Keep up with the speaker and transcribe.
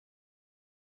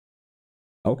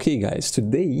Okay guys,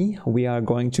 today we are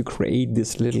going to create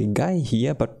this little guy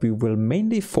here, but we will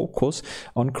mainly focus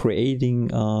on creating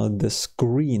the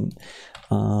screen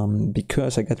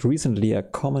because I got recently a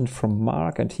comment from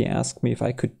Mark and he asked me if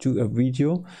I could do a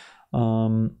video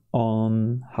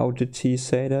on, how did he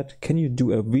say that? Can you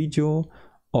do a video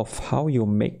of how you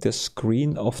make the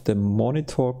screen of the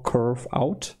monitor curve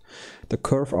out? The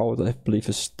curve out, I believe,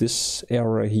 is this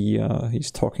area here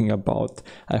he's talking about.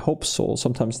 I hope so.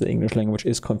 Sometimes the English language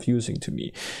is confusing to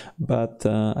me, but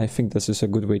I think this is a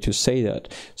good way to say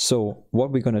that. So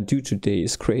what we're gonna do today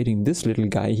is creating this little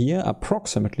guy here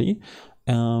approximately,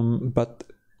 but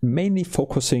mainly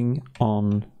focusing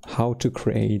on how to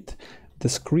create the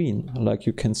screen, like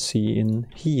you can see in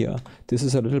here. This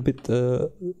is a little bit,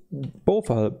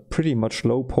 both are pretty much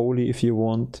low poly if you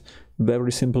want,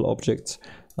 very simple objects.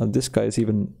 This guy is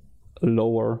even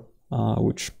lower,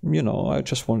 which, you know, I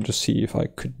just wanted to see if I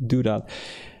could do that.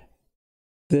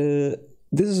 This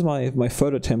is my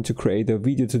third attempt to create a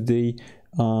video today,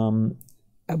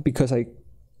 because I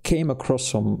came across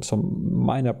some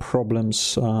minor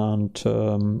problems, and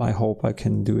I hope I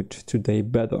can do it today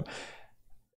better.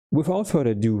 Without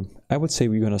further ado, I would say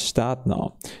we're gonna start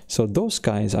now. So those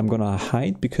guys I'm gonna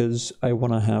hide because I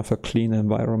wanna have a clean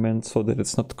environment so that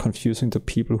it's not confusing to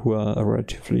people who are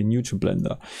relatively new to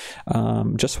Blender.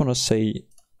 Just wanna say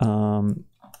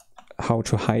how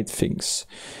to hide things.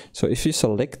 So if you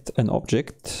select an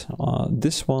object,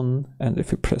 this one, and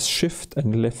if we press Shift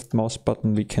and left mouse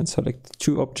button, we can select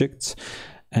two objects.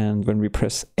 And when we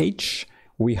press H,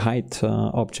 we hide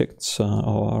objects,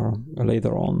 or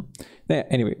later on. Yeah,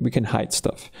 anyway, we can hide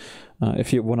stuff.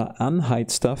 If you want to unhide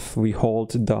stuff, we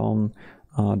hold down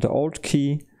the Alt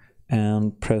key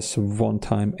and press one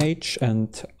time H,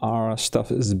 and our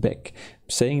stuff is back. I'm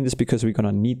saying this because we're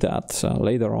gonna need that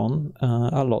later on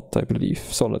a lot, I believe.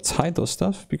 So let's hide those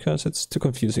stuff because it's too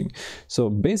confusing.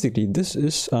 So basically, this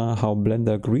is how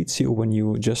Blender greets you when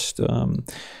you just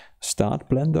start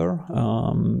Blender,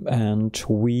 and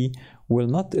we will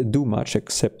not do much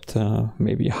except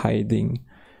maybe hiding,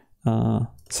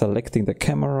 selecting the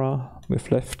camera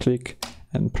with left click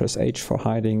and press H for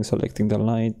hiding, selecting the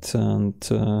light, and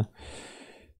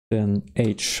then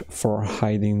H for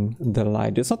hiding the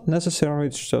light. It's not necessary,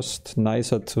 it's just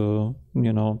nicer to,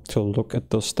 you know, to look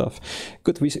at those stuff.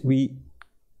 Good, we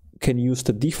can use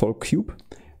the default cube.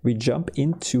 We jump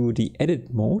into the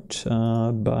edit mode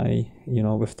by, you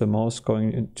know, with the mouse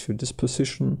going into this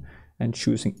position and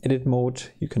choosing edit mode.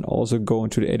 You can also go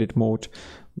into the edit mode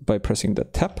by pressing the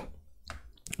tab.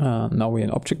 Now we're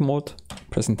in object mode,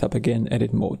 pressing tab again,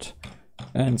 edit mode,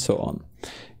 and so on.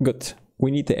 Good, we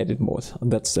need the edit mode,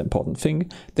 that's the important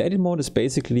thing. The edit mode is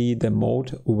basically the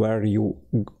mode where you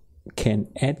can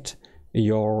add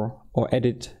your, or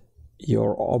edit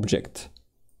your object.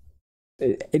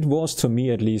 It was, to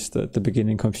me at least, at the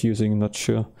beginning confusing, not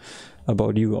sure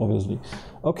about you, obviously.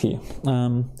 Okay,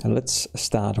 let's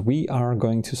start. We are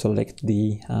going to select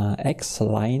the X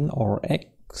line or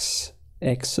X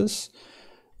axis,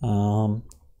 and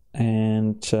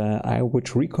I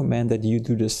would recommend that you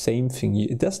do the same thing.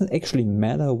 It doesn't actually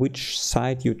matter which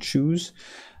side you choose,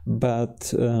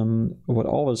 but what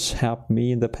always helped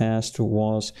me in the past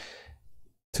was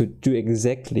to do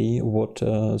exactly what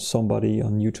somebody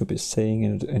on YouTube is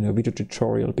saying in a video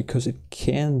tutorial, because it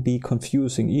can be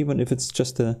confusing, even if it's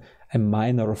just a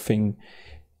minor thing.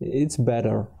 It's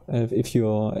better if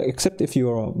you're, except if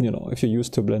you're, you know, if you're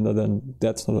used to Blender, then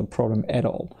that's not a problem at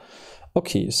all.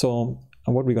 Okay, so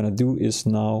what we're gonna do is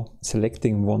now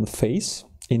selecting one face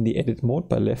in the edit mode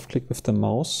by left click with the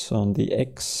mouse on the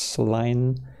X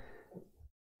line,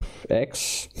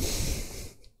 X.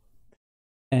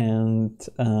 And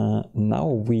now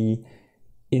we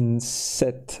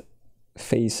inset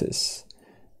faces.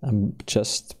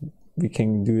 We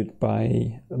can do it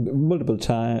by multiple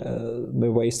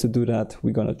the ways to do that.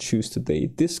 We're gonna choose today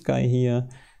this guy here.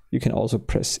 You can also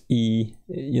press E,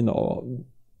 you know,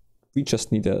 we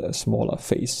just need a smaller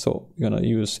face. So we're gonna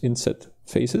use inset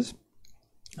faces,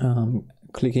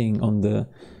 clicking on the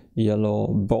yellow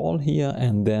ball here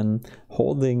and then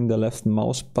holding the left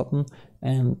mouse button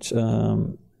and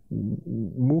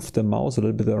move the mouse a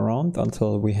little bit around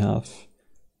until we have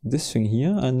this thing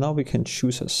here. And now we can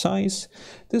choose a size.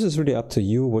 This is really up to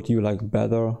you, what you like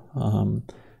better.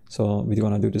 So we're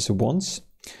gonna do this once,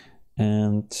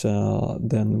 and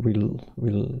then we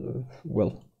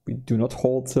do not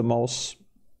hold the mouse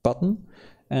button,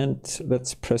 and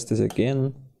let's press this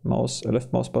again,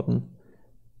 left mouse button,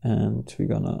 and we're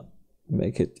gonna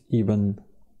make it even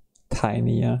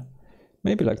tinier,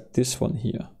 maybe like this one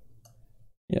here.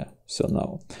 Yeah, so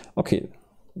now, okay,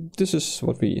 this is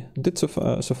what we did so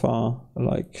far.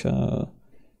 Like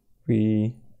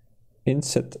we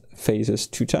inset faces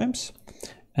 2 times,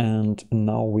 and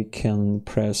now we can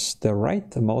press the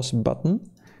right mouse button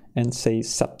and say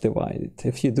subdivide.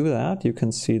 If you do that, you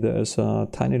can see there's a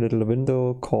tiny little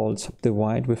window called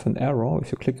subdivide with an arrow.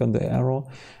 If you click on the arrow,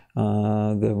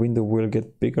 the window will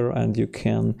get bigger, and you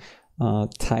can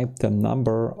type the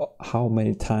number. How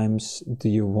many times do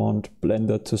you want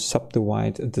Blender to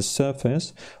subdivide the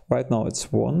surface? Right now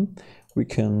it's 1. We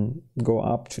can go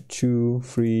up to 2,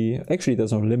 3. Actually,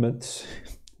 there's no limit.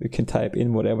 You can type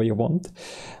in whatever you want.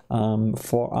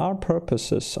 For our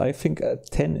purposes, I think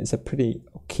 10 is a pretty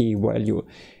okay value.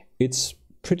 It's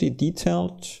pretty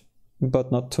detailed,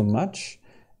 but not too much.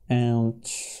 And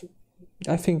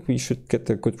I think we should get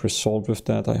a good result with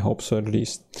that. I hope so, at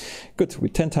least. Good,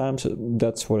 with 10 times,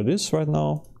 that's what it is right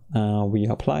now. We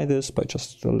apply this by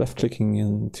just left clicking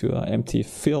into an empty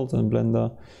field in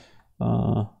Blender.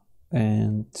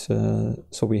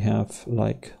 So we have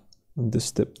like this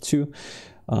step 2.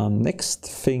 Next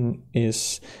thing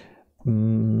is,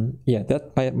 yeah,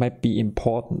 that might be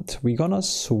important. We're gonna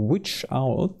switch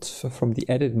out from the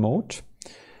edit mode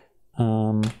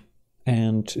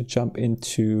and jump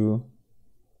into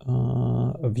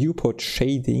a viewport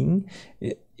shading.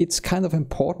 It's kind of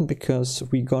important because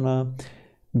we're gonna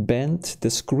bend the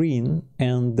screen,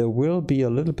 and there will be a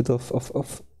little bit of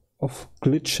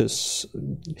glitches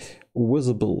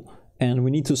visible, and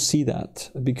we need to see that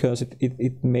because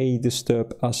it may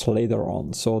disturb us later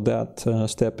on. So that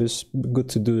step is good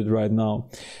to do it right now.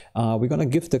 We're gonna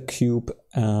give the cube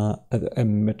a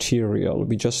material.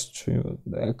 We just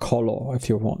a color if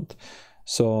you want.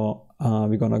 So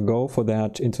we're gonna go for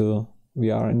that into, we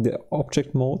are in the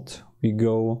object mode. We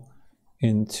go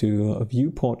into a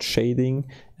viewport shading,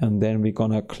 and then we're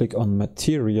gonna click on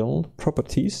material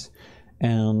properties,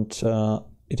 and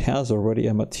it has already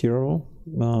a material.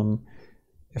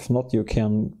 If not, you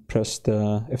can press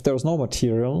the, if there's no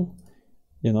material,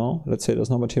 you know, let's say there's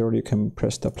no material, you can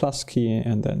press the plus key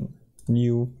and then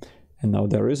new, and now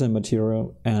there is a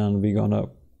material, and we're gonna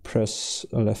press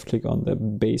a left click on the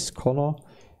base color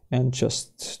and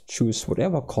just choose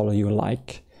whatever color you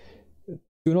like.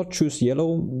 Do not choose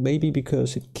yellow, maybe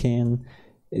because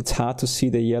it's hard to see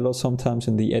the yellow sometimes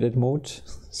in the edit mode.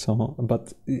 So,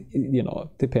 but you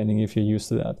know, depending if you're used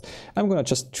to that. I'm gonna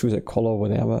just choose a color,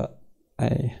 whatever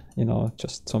you know,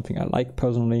 just something I like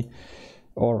personally,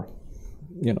 or,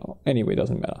 you know, anyway,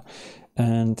 doesn't matter.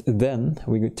 And then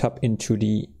we tap into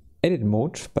the edit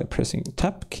mode by pressing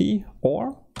tab key,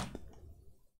 or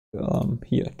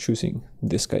here, choosing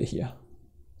this guy here.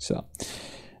 So,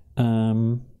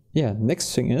 yeah,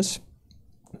 next thing is,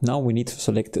 now we need to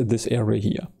select this area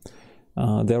here.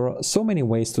 There are so many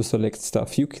ways to select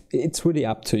stuff. It's really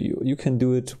up to you. You can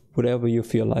do it whatever you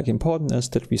feel like. Important is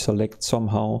that we select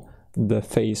somehow the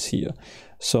face here.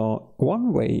 So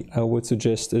one way I would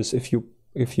suggest is if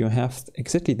you have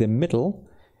exactly the middle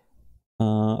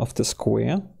of the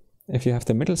square, if you have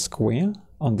the middle square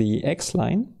on the X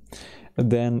line,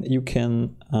 then you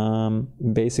can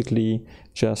basically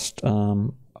just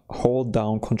hold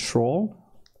down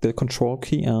the control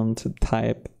key, and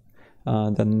type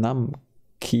the num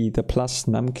key, the plus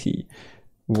num key,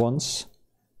 once,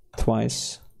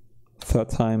 twice, third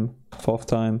time, fourth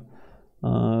time,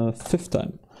 fifth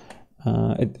time.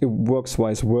 It works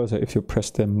vice versa if you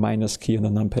press the minus key on the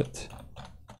numpad.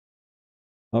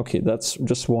 Okay, that's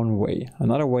just one way.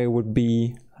 Another way would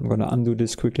be, I'm gonna undo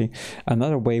this quickly.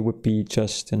 Another way would be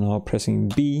just, you know, pressing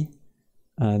B,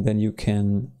 then you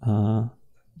can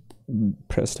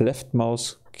press the left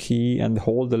mouse key and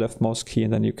hold the left mouse key,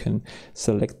 and then you can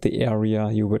select the area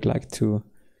you would like to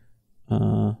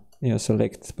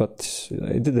select. But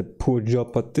I did a poor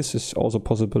job, but this is also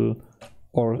possible.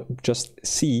 Or just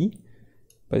C.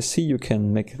 By C you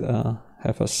can make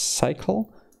have a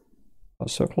circle,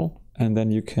 and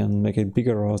then you can make it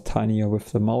bigger or tinier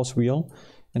with the mouse wheel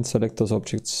and select those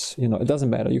objects. You know, it doesn't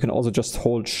matter. You can also just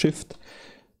hold Shift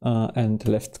and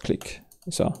left click.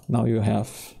 So now you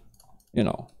have, you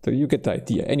know, you get the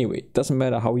idea. Anyway, it doesn't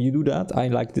matter how you do that. I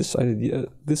like this idea,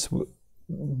 this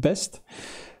best.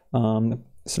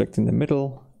 Selecting the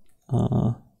middle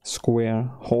square,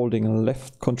 holding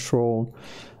left control,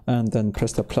 and then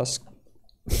press the plus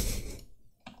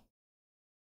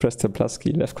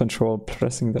key, left control,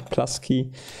 pressing the plus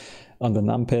key on the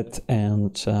numpad,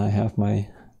 and I have my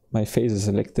faces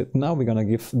selected. Now we're gonna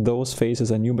give those faces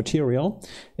a new material.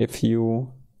 If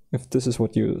this is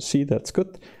what you see, that's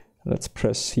good. Let's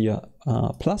press here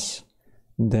plus,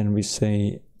 then we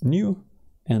say new,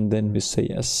 and then we say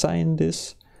assign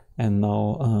this And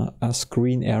now our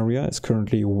screen area is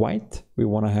currently white. We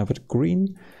want to have it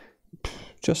green.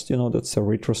 Just, you know, that's a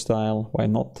retro style, why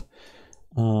not?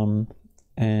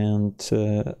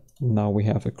 Now we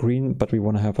have a green, but we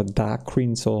want to have a dark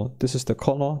green. So this is the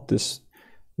color,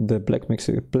 the black makes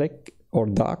it black or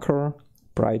darker,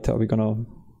 brighter, we're gonna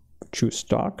choose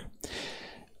dark.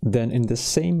 Then in the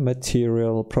same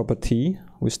material property,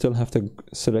 we still have to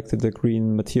select the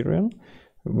green material.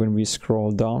 When we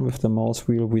scroll down with the mouse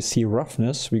wheel, we see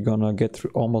roughness. We're gonna get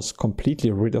almost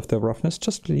completely rid of the roughness,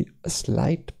 just a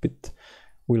slight bit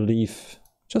we'll leave,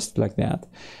 just like that.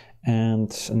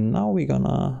 And now we're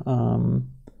gonna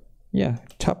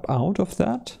tap out of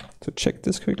that to check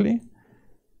this quickly.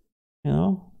 You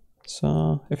know,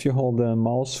 so if you hold the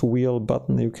mouse wheel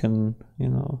button, you can, you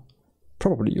know,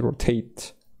 probably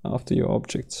rotate after your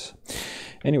objects.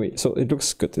 Anyway, so it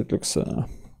looks good. It looks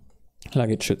like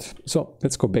it should. So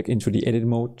let's go back into the edit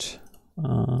mode.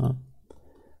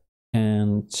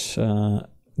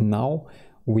 Now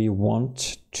we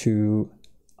want to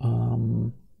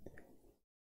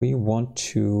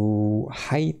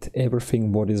hide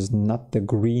everything what is not the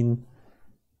green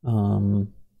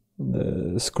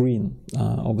the screen,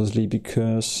 obviously,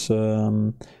 because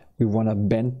we want to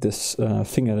bend this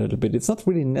thing a little bit. It's not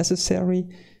really necessary,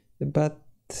 but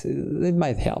it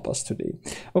might help us today.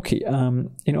 Okay,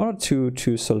 in order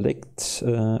to select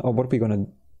or what we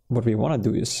want to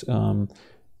do is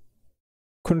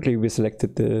currently we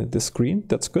selected the screen.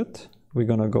 That's good. We're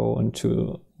gonna go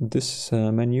into this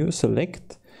menu,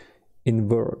 select,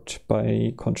 invert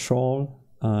by Control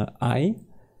I.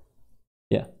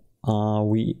 Yeah,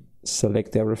 we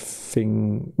select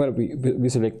everything. Well, we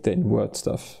select the invert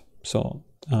stuff. So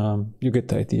you get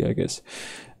the idea, I guess.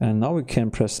 And now we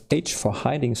can press H for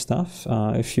hiding stuff.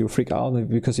 If you freak out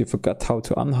because you forgot how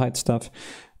to unhide stuff,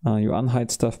 you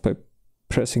unhide stuff by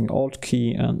pressing Alt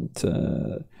key and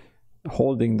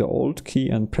holding the Alt key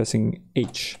and pressing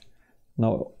H.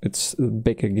 Now it's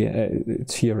back again,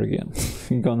 it's here again.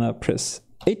 We're gonna press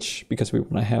H because we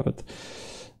wanna have it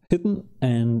hidden.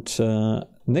 And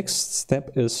next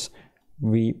step is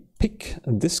we pick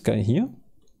this guy here,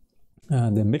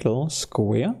 the middle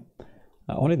square,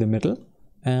 only the middle,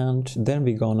 and then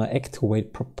we're gonna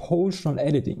activate proportional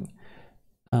editing.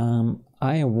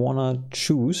 I wanna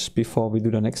choose, before we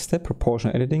do the next step,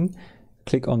 proportional editing,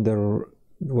 click on the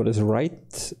what is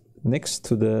right next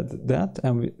to that,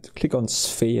 and we click on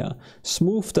sphere.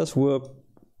 Smooth does work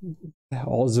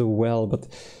also well, but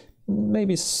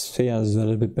maybe sphere is a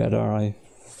little bit better. I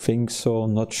think so,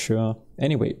 not sure.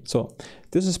 Anyway, so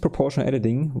this is proportional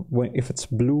editing. If it's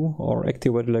blue or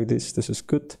activated like this, this is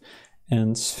good.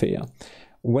 And sphere.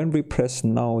 When we press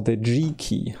now the G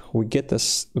key, we get a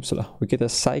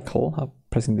cycle.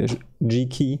 Pressing the G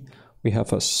key, we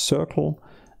have a circle.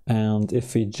 And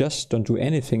if we just don't do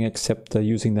anything except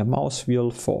using the mouse wheel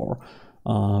for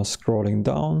scrolling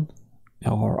down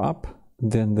or up,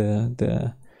 then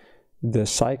the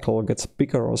cycle gets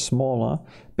bigger or smaller.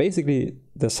 Basically,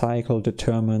 the cycle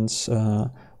determines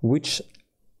which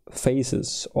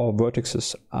faces or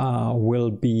vertices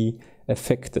will be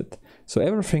affected. So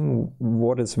everything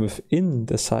what is within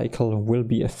the cycle will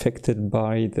be affected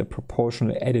by the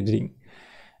proportional editing.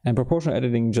 And proportional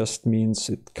editing just means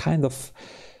it kind of,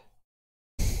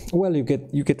 well, you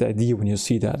get the idea when you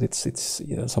see that. It's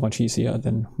so much easier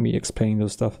than me explaining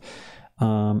those stuff.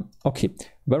 Okay,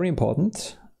 very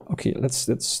important. Okay, let's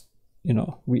you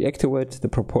know, we activate the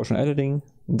proportional editing,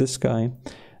 this guy.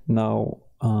 Now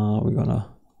we're gonna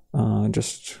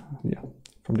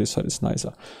from this side it's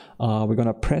nicer. We're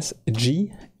gonna press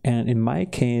G, and in my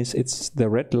case it's the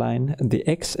red line, the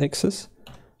x-axis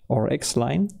or x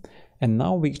line. And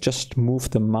now we just move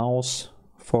the mouse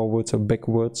forwards or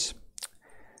backwards,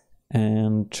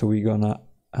 and we're gonna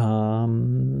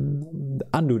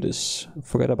undo this.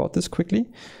 Forget about this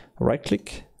quickly. Right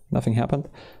click, nothing happened.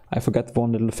 I forgot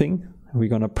one little thing. We're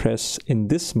gonna press in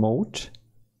this mode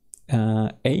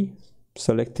A.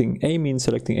 Selecting A means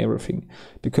selecting everything,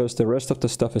 because the rest of the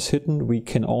stuff is hidden. We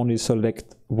can only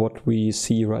select what we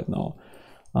see right now.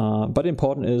 But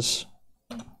important is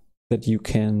that you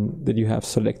have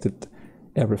selected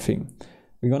everything.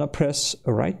 We're gonna press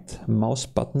right mouse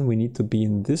button. We need to be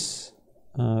in this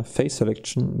face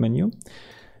selection menu,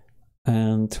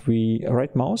 and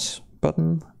right mouse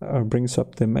button brings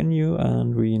up the menu,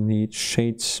 and we need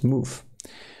shade smooth.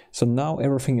 So now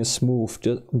everything is smooth.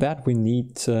 That we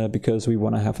need because we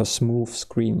want to have a smooth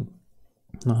screen.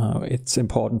 It's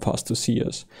important for us to see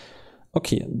us.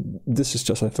 Okay, this is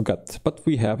just I forgot, but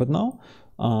we have it now.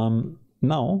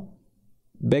 Now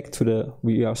back to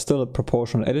we are still at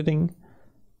proportional editing.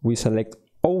 We select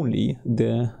only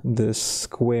the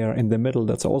square in the middle.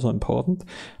 That's also important.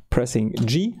 Pressing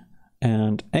G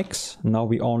and X, now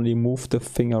we only move the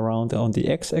thing around on the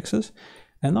X-axis.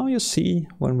 And now you see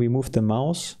when we move the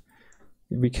mouse,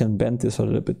 we can bend this a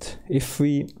little bit. If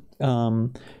we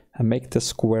make the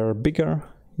square bigger,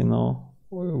 you know,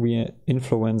 we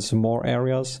influence more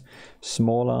areas.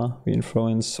 Smaller, we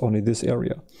influence only this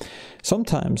area.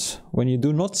 Sometimes when you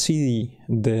do not see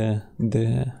the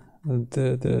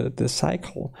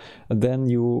cycle, then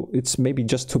it's maybe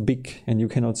just too big and you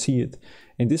cannot see it.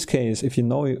 In this case, if you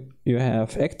know you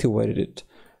have activated it,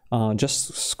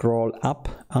 just scroll up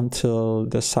until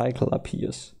the cycle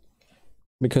appears,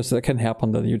 because that can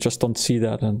happen that you just don't see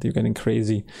that and you're getting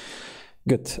crazy.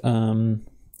 Good.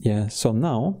 Yeah, so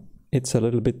now it's a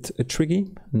little bit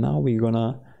tricky. Now we're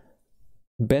gonna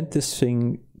bend this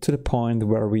thing to the point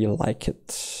where we like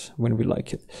it, when we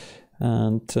like it.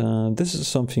 And this is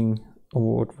something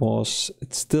it's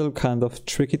still kind of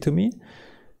tricky to me.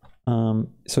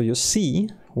 So you see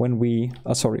when we,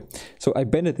 so I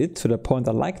bended it to the point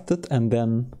I liked it, and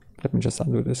then, let me just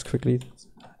undo this quickly.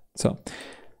 So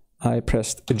I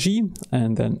pressed G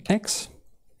and then X,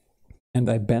 and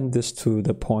I bend this to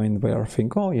the point where I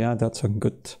think, oh yeah, that's a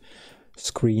good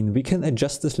screen. We can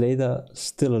adjust this later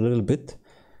still a little bit,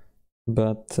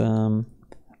 but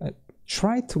I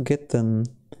try to get them,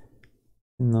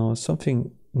 you know,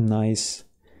 something nice.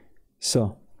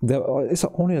 So there is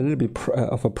only a little bit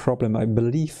of a problem, I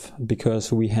believe,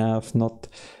 because we have not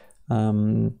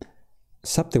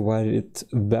subdivided it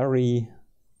very.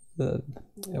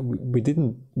 We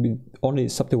only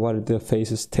subdivided the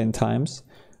faces 10 times.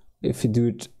 If you do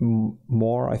it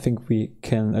more, I think we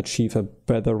can achieve a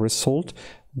better result,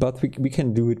 but we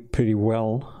can do it pretty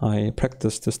well. I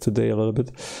practiced this today a little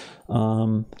bit.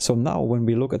 So now when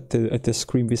we look at the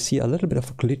screen, we see a little bit of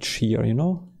a glitch here, you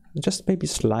know, just maybe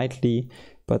slightly,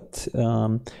 but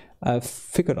I've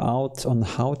figured out on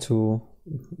how to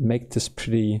make this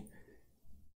pretty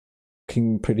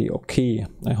okay.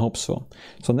 I hope so.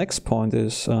 So next point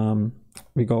is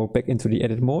we go back into the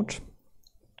edit mode,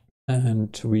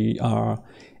 and we are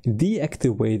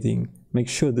deactivating. Make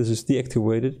sure this is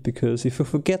deactivated, because if you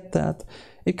forget that,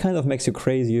 it kind of makes you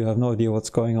crazy. You have no idea what's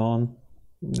going on,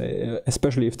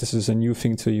 especially if this is a new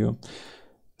thing to you.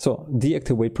 So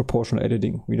deactivate proportional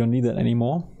editing. We don't need that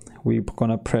anymore. We're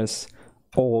gonna press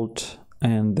Alt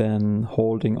and then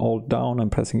holding Alt down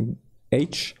and pressing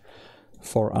H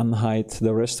for unhide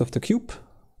the rest of the cube,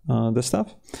 the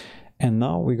stuff. And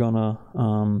now we're gonna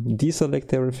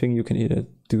deselect everything. You can either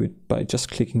do it by just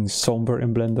clicking somewhere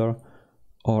in Blender,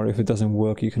 or if it doesn't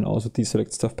work, you can also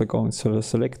deselect stuff by going to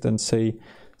select and say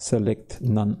select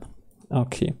none.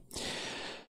 Okay.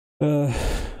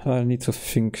 I need to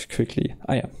think quickly.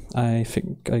 Yeah, I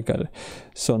think I got it.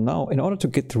 So now, in order to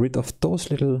get rid of those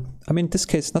little, I mean, in this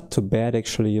case, not too bad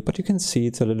actually, but you can see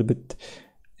it's a little bit,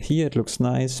 here it looks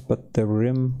nice, but the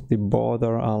rim, the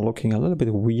border are looking a little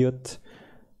bit weird.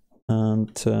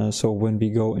 And so when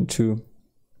we go into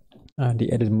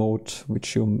the edit mode,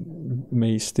 which you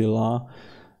may still are,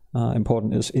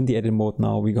 important is in the edit mode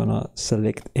now, we're gonna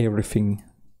select everything,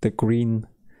 the green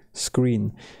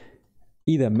screen.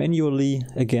 Either manually,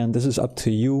 again, this is up to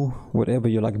you, whatever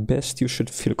you like best. You should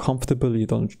feel comfortable, you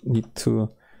don't need to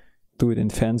do it in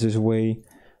fanciest way.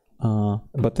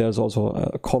 But there's also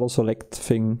a color select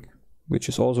thing, which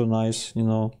is also nice, you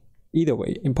know. Either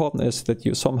way, important is that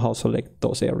you somehow select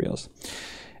those areas.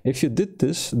 If you did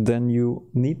this, then you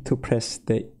need to press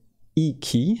the E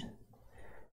key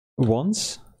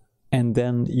once, and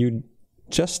then you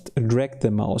just drag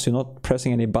the mouse. You're not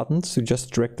pressing any buttons, you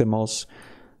just drag the mouse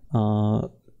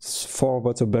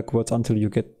forwards or backwards until you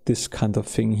get this kind of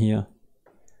thing here.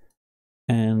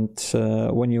 And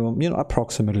when you know,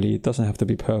 approximately, it doesn't have to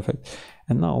be perfect.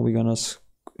 And now we're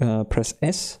gonna press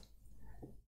S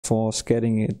for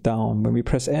scaling it down. When we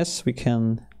press S, we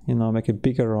can, you know, make it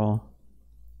bigger, or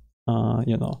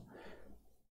you know,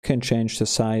 can change the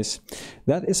size.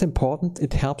 That is important.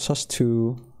 It helps us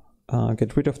to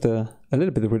get rid of a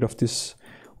little bit rid of this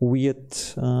weird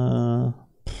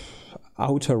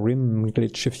outer rim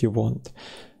glitch, if you want.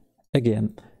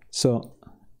 Again, so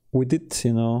we did,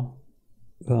 you know,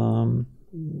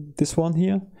 this one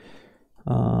here,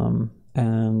 and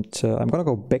I'm gonna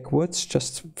go backwards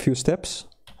just a few steps.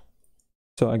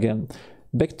 So again,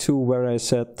 back to where I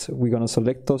said we're gonna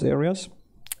select those areas.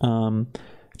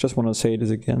 Just want to say this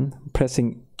again,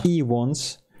 pressing E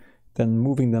once, then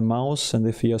moving the mouse, and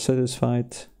if we are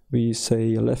satisfied, we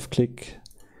say left click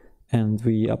and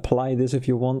we apply this if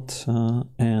you want.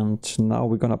 And now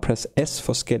we're gonna press S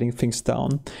for scaling things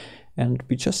down, and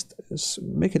we just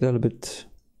make it a little bit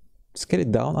scale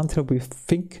it down until we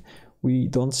think we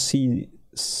don't see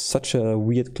such a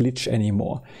weird glitch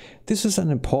anymore. This is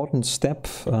an important step,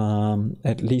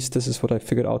 at least this is what I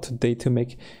figured out today, to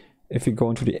make, if we go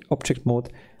into the object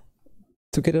mode,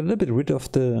 to get a little bit rid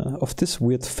of this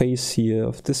weird face here,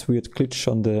 of this weird glitch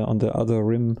on the other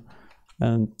rim,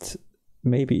 and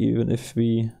maybe even if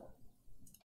we,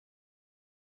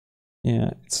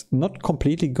 yeah, it's not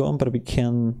completely gone, but we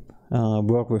can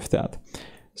work with that.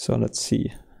 So let's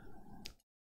see.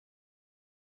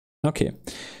 Okay,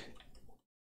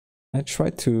 I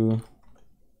tried to,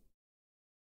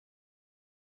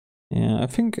 yeah, I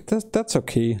think that's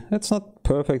okay. It's not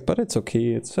perfect, but it's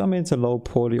okay. I mean, it's a low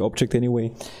poly object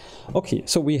anyway. Okay,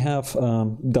 so we have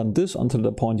done this until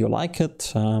the point you like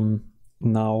it.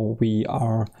 Now we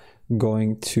are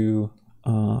going to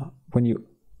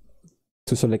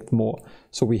select more.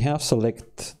 So we have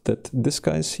selected this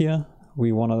guy's here.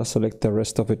 We want to select the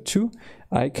rest of it too.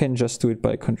 I can just do it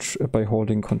by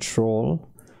holding Control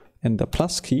and the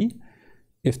plus key.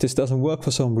 If this doesn't work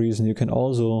for some reason, you can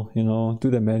also, you know, do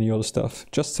the manual stuff.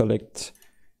 Just select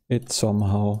it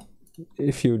somehow.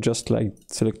 If you just like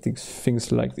selecting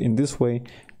things like in this way,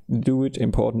 do it.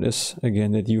 Important is,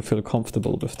 again, that you feel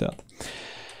comfortable with that.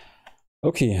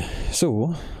 Okay,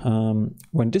 so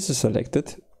when this is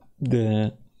selected,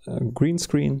 the green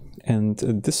screen and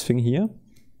this thing here,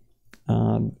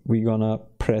 we're gonna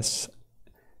press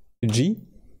G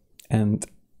and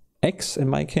X in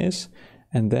my case,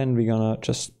 and then we're gonna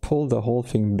just pull the whole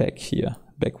thing back here,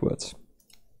 backwards.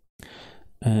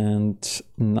 And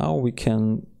now we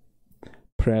can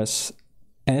press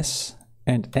S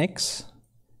and X.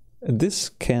 This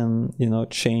can, you know,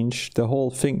 change the whole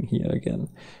thing here again.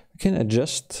 We can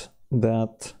adjust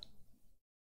that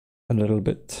a little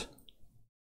bit.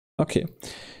 Okay,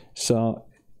 so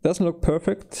it doesn't look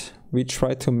perfect. We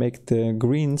try to make the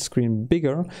green screen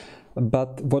bigger,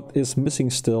 but what is missing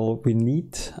still, we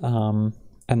need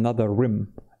another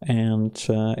rim. And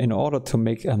in order to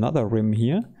make another rim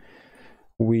here,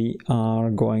 we are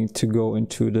going to go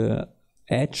into the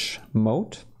edge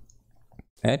mode,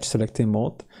 edge selecting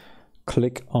mode,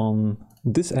 click on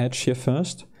this edge here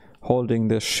first, holding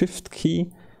the shift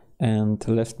key and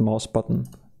left mouse button,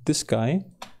 this guy.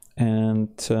 And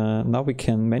now we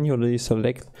can manually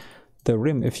select the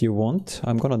rim if you want.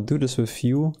 I'm gonna do this with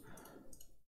you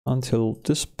until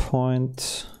this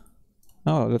point.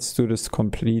 Oh, let's do this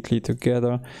completely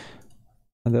together.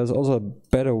 And there's also a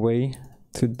better way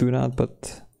to do that,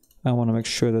 but I want to make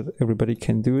sure that everybody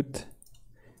can do it.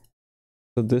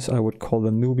 So this I would call the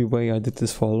newbie way. I did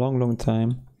this for a long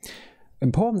time.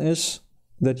 Important is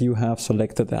that you have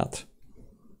selected that.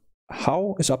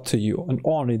 How is up to you, and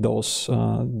only those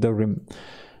the rim.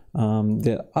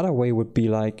 The other way would be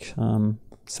like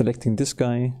selecting this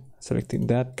guy, selecting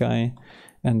that guy,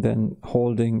 and then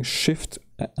holding shift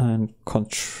and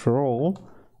control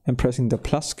and pressing the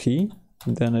plus key.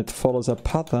 And then it follows a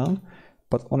pattern,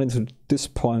 but only to this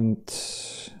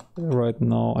point right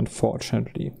now,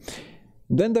 unfortunately.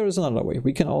 Then there is another way.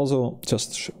 We can also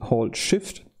just hold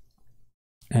shift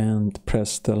and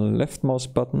press the left mouse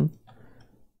button.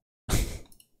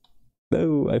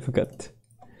 No, I forgot.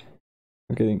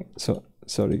 I'm getting so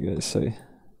sorry, guys.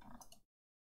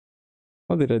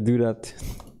 How did I do that?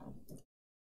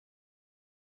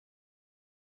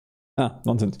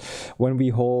 Nonsense. When we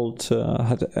hold,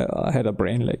 I had a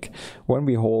brain lag. When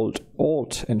we hold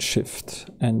Alt and Shift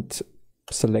and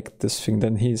select this thing,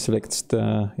 then he selects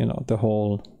the, you know, the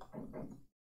whole,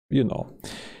 you know.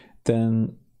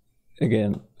 Then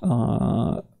again,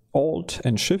 Alt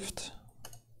and Shift,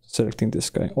 selecting this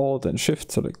guy. Alt and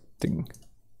Shift, selecting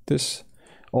this.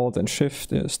 Alt and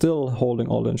Shift, still holding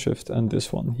Alt and Shift, and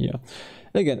this one here.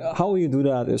 Again, how you do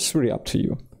that is really up to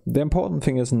you. The important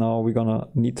thing is now we're gonna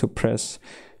need to press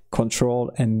Control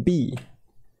and B,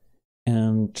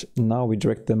 and now we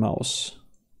drag the mouse.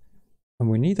 And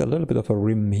we need a little bit of a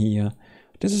rim here.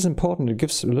 This is important, it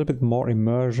gives a little bit more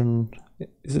immersion.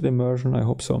 Is it immersion? I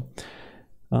hope so.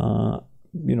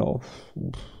 You know,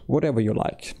 whatever you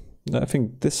like. I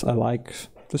think this I like.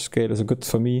 This scale is good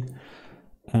for me.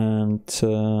 And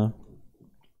so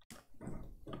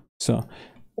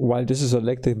while this is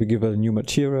selected, we give it a new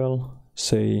material,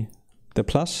 say the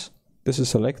plus. This is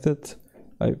selected.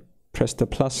 I press the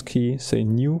plus key, say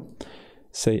new,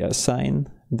 say assign.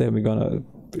 Then we're gonna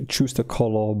choose the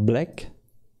color black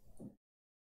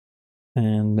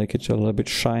and make it a little bit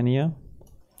shinier,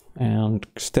 and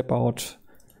step out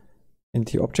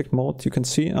into object mode. You can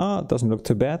see, it doesn't look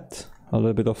too bad. A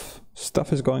little bit of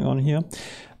stuff is going on here.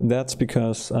 That's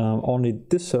because only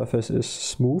this surface is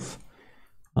smooth.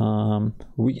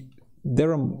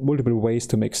 there are multiple ways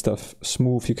to make stuff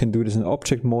smooth. You can do this in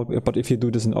object mode, but if you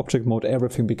do this in object mode,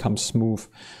 everything becomes smooth.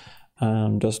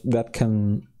 That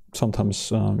can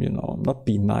sometimes, you know, not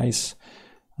be nice.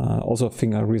 Also a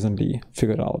thing I recently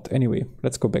figured out. Anyway,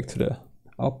 let's go back to the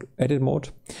edit mode.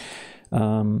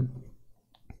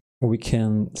 We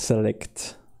can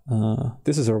select,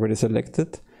 this is already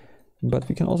selected, but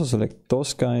we can also select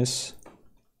those guys.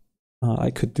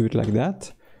 I could do it like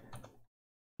that.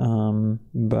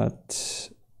 But,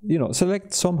 you know,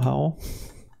 select somehow.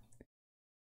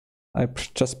 I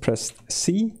just pressed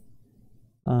C,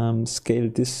 scale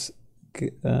this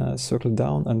circle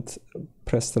down and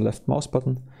press the left mouse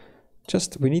button.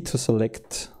 We need to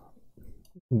select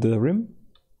the rim.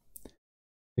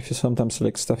 If you sometimes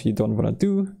select stuff you don't want to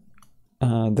do,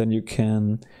 then you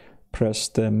can press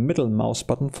the middle mouse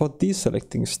button for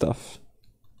deselecting stuff.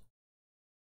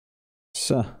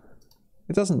 So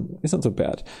it's not so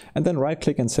bad. And then right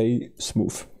click and say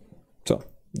smooth. So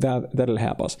that'll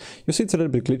help us. You see it's a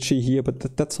little bit glitchy here,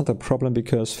 but that's not a problem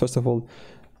because first of all,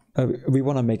 we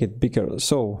want to make it bigger.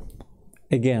 So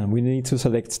again, we need to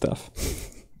select stuff.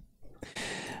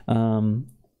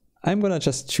 I'm gonna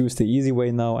just choose the easy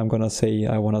way now. I'm gonna say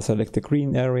I want to select the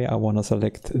green area. I want to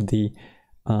select the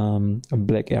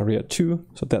black area too.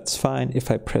 So that's fine. If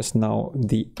I press now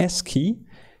the S key,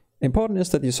 important is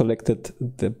that you selected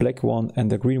the black one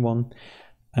and the green one.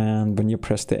 And when you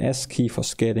press the S key for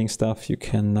scaling stuff, you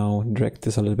can now drag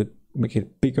this a little bit, make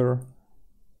it bigger,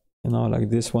 you know,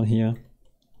 like this one here.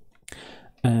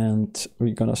 And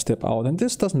we're gonna step out, and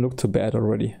this doesn't look too bad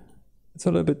already. It's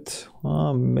a little bit,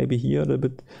 maybe here a little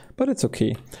bit, but it's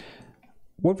okay.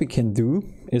 What we can do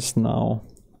is now,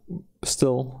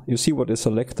 still, you see what is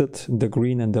selected, the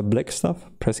green and the black stuff,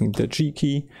 pressing the G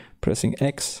key, pressing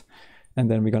X,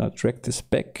 and then we're gonna drag this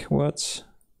backwards.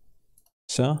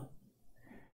 So,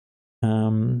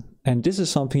 and this is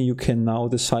something you can now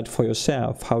decide for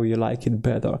yourself, how you like it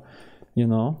better, you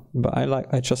know, but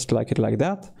I just like it like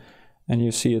that. And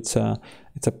you see it's a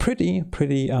pretty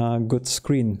good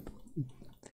screen.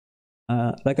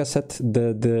 Like I said,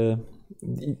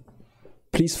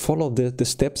 please follow the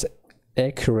steps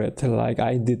accurate, like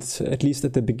I did, at least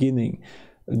at the beginning.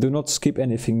 Do not skip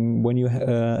anything when you,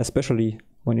 especially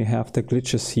when you have the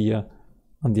glitches here.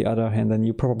 On the other hand, and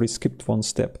you probably skipped one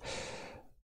step.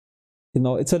 You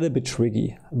know, it's a little bit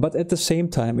tricky. But at the same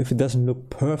time, if it doesn't look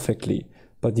perfectly,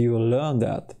 but you will learn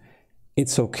that,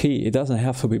 it's okay. It doesn't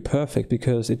have to be perfect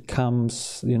because it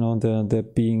comes, you know, the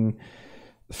being.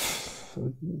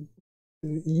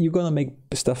 You're gonna make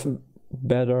stuff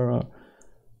better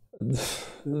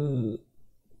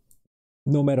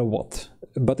no matter what,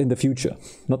 but in the future,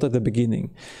 not at the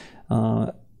beginning.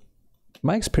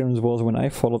 My experience was when I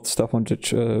followed stuff on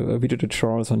the video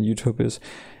tutorials on YouTube is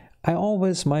I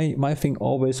always, my thing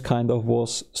always kind of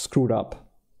was screwed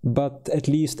up, but at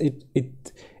least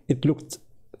it looked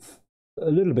a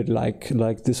little bit like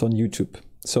this on YouTube.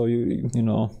 So you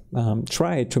know,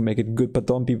 try to make it good, but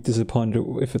don't be disappointed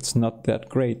if it's not that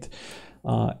great.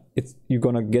 You're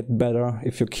gonna get better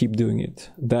if you keep doing it.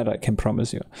 That I can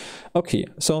promise you. Okay,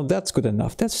 so that's good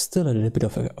enough. That's still a little bit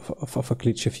of a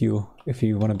glitch if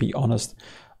you want to be honest.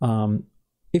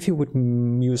 If you would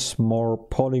use more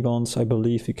polygons, I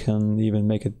believe you can even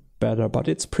make it better, but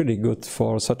it's pretty good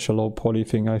for such a low poly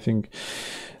thing, I think.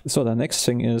 So the next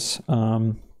thing is,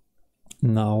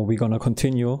 now we're gonna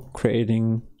continue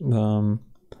creating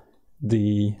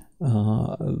the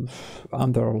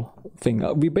under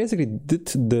thing. We basically did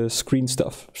the screen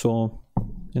stuff, so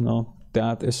you know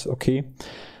that is okay.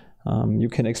 You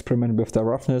can experiment with the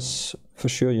roughness for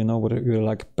sure, you know what you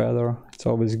like better. It's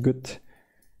always good,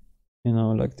 you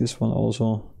know, like this one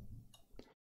also.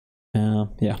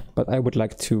 Yeah, but I would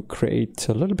like to create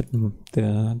a little bit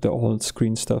the old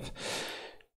screen stuff.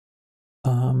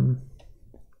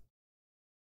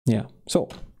 Yeah, so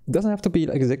it doesn't have to be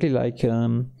exactly like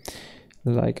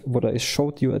what I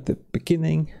showed you at the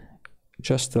beginning,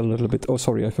 just a little bit. Oh,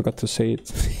 sorry, I forgot to say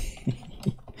it.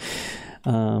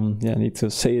 Yeah, I need to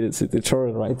say it. It's a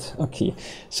tutorial, right? Okay,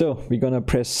 so we're gonna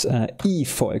press E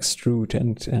for extrude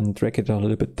and drag it a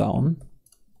little bit down.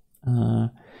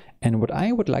 And what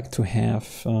I would like to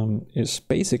have is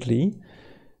basically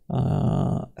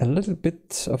a little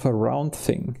bit of a round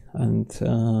thing. And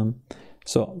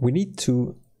so we need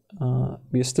to,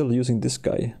 we are still using this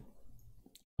guy.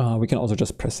 We can also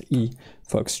just press E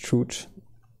for extrude.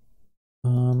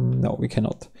 No, we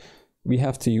cannot. We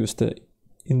have to use the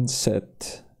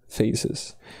inset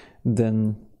faces.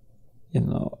 Then, you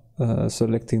know,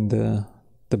 selecting the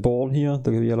ball here,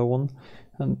 the yellow one,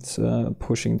 and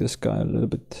pushing this guy a little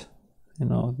bit, you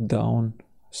know, down.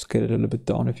 Scale it a little bit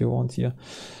down if you want here.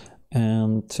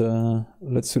 And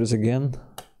let's do this again.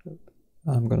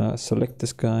 I'm gonna select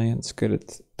this guy and scale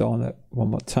it down one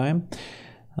more time.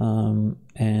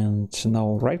 And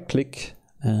now right click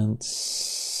and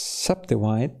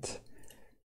subdivide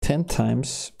 10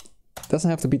 times. Doesn't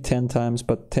have to be 10 times,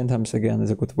 but 10 times again is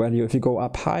a good value. If you go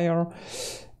up higher,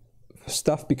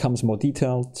 stuff becomes more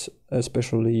detailed,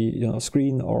 especially, you know,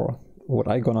 screen. Or what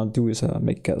I'm gonna do is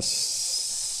make a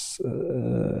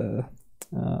circle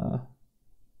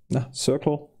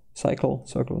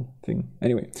thing.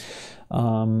 Anyway,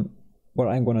 what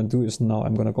I'm gonna do is now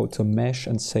I'm gonna go to mesh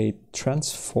and say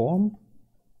transform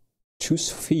to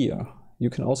sphere. You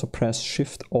can also press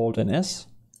Shift Alt and S,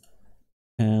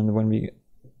 and when we,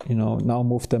 you know, now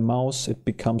move the mouse, it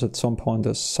becomes at some point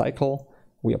a cycle.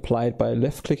 We apply it by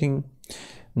left clicking.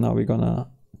 Now we're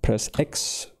gonna press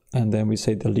X and then we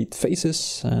say delete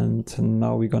faces, and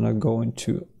now we're gonna go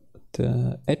into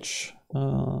the edge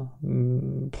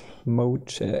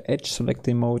mode, edge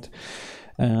selecting mode,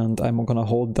 and I'm gonna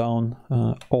hold down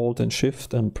Alt and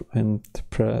Shift and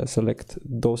select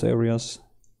those areas,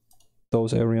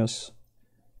 those areas,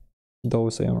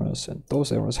 those areas, and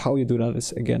those areas. How you do that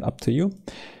is again up to you.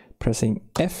 Pressing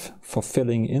F for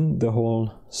filling in the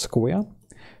whole square.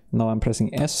 Now I'm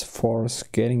pressing S for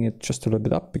scaling it just a little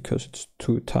bit up because it's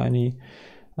too tiny.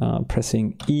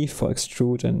 Pressing E for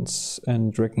extrude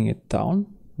and dragging it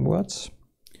downwards.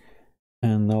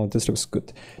 And now this looks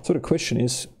good. So the question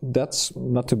is, that's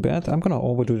not too bad. I'm gonna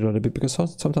overdo it a little bit because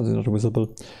sometimes it's not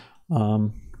visible.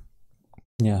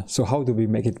 Yeah, so how do we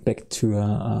make it back to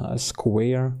a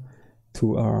square,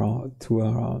 to a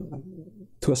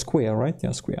square, right?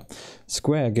 Yeah,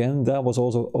 square again. That was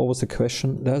also always the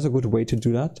question. There's a good way to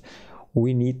do that.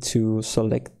 We need to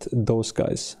select those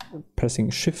guys. Pressing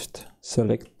Shift,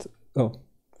 select,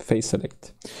 face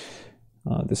select.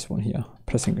 This one here.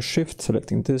 Pressing Shift,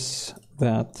 selecting this,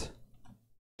 that,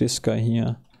 this guy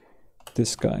here,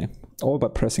 this guy. All by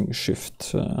pressing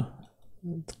Shift.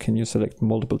 Can you select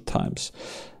multiple times?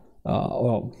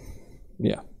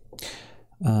 Yeah.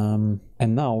 And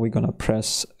now we're gonna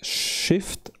press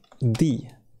Shift D.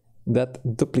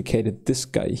 That duplicated this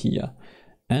guy here,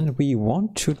 and we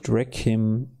want to drag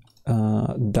him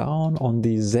down on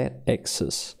the Z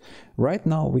axis. Right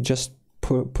now we're just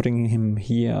putting him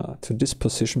here to this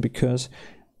position because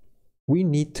we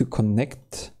need to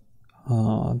connect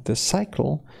the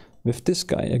cycle with this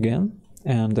guy again.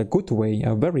 And a good way,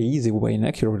 a very easy way, an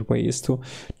accurate way, is to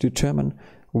determine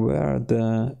where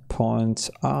the points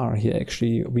are here.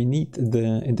 Actually, we need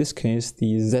in this case,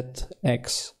 the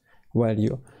ZX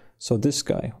value. So this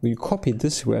guy, we copy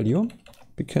this value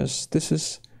because this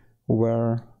is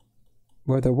where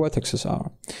the vertices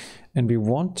are. And we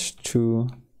want to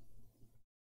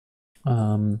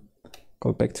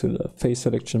go back to the face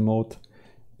selection mode.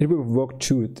 It will work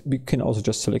too. We can also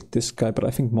just select this guy, but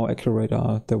I think more accurate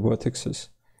are the vertices.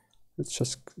 Let's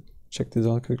just check this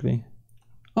out quickly.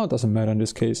 Oh, it doesn't matter in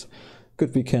this case.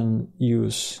 Good, we're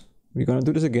gonna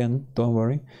do this again, don't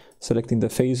worry. Selecting the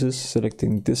faces,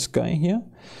 selecting this guy here.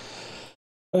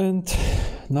 And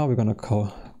now we're gonna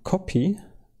copy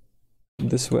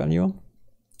this value,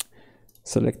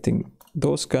 selecting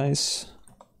those guys,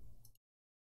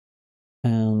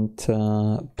 and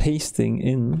pasting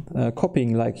in,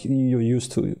 copying like you're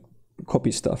used to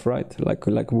copy stuff, right?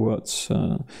 Like words,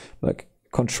 like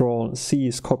Control C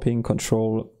is copying,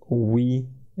 Control V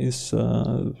is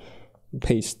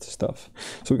paste stuff.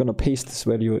 So we're gonna paste this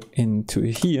value into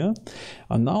here,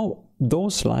 and now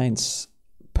those lines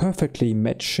perfectly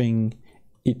matching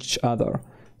each other.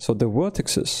 So the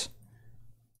vertices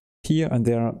here and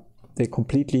there, they're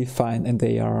completely fine and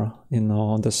they are, you know,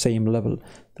 on the same level.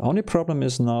 The only problem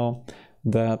is now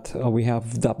that we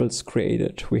have doubles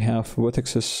created. We have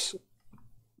vertices.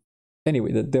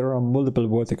 Anyway, there are multiple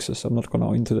vertices. I'm not going to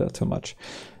go into that too much.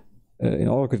 In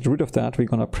order to get rid of that, we're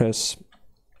going to press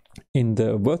in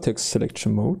the vertex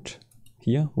selection mode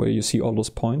here, where you see all those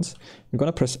points. We're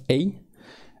going to press A,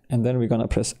 and then we're going to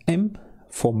press M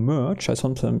for merge. I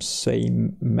sometimes say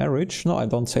marriage. No, I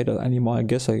don't say that anymore. I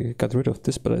guess I got rid of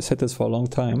this, but I said this for a long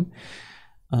time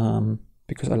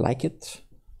because I like it.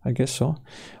 I guess so.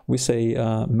 We say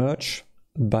merge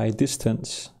by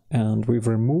distance, and we've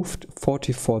removed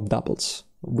 44 doubles,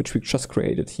 which we just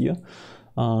created here.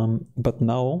 But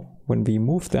now when we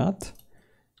move that,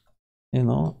 you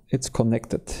know, it's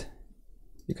connected.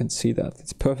 You can see that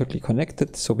it's perfectly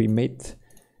connected. So we made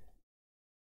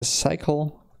a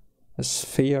cycle, a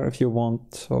sphere if you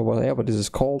want, or whatever this is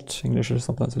called. English is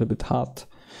sometimes a little bit hard.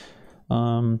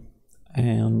 And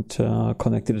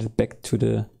connected it back to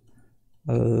the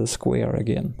square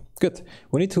again. Good.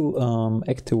 We need to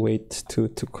activate to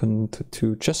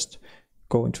just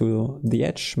go into the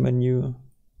edge menu,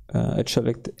 edge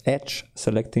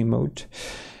selecting mode.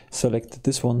 Select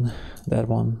this one, that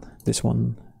one, this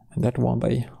one, and that one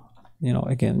by, you know,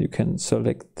 again, you can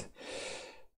select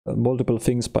multiple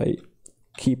things by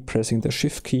keep pressing the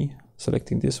shift key,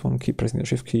 selecting this one, keep pressing the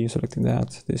shift key, selecting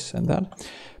that, this and that.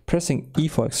 Pressing E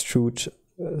for extrude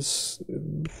a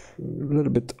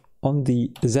little bit on the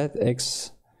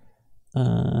ZX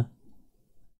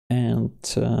and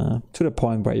to the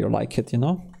point where you like it, you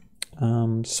know.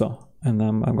 So, and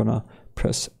then I'm gonna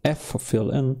press F for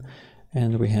fill in,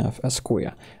 and we have a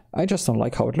square. I just don't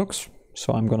like how it looks,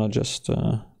 so I'm gonna just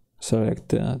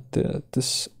select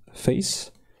this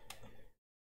face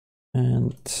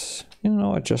and, you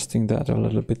know, adjusting that a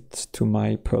little bit to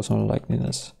my personal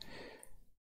likeness.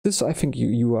 This I think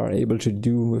you are able to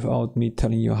do without me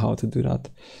telling you how to do that.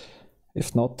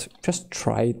 If not, just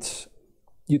try it.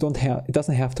 You don't have, it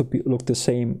doesn't have to look the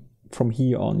same from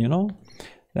here on, you know.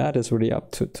 That is really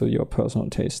up to your personal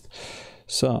taste.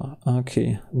 So,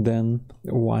 okay, then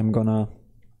I'm gonna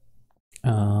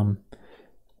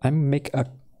I make a,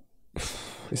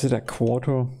 is it a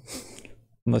quarter? I'm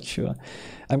not sure.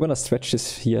 I'm gonna stretch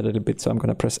this here a little bit, so I'm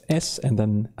gonna press S and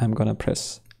then I'm gonna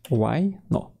press Y,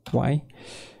 no, Y.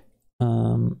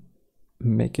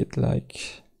 Make it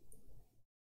like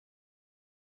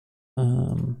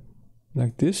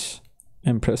this,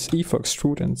 and press E for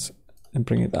extrude and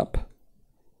bring it up.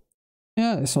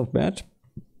 Yeah, it's not bad.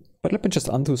 But let me just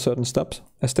undo certain steps.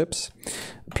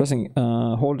 Pressing,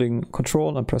 holding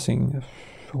Control and pressing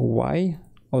Y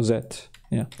or Z.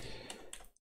 Yeah.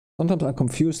 Sometimes I'm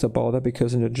confused about that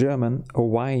because in the German, a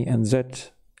Y and Z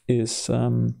is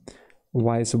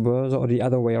vice versa or the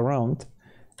other way around.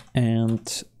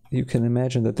 And you can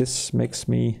imagine that this makes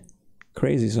me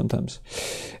crazy sometimes.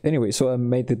 Anyway, so I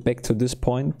made it back to this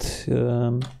point.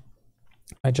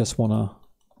 I just wanna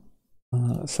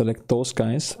select those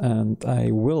guys, and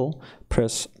I will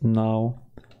press now.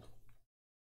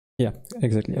 Yeah,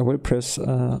 exactly. I will press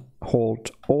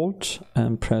hold Alt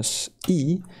and press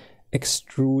E,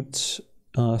 extrude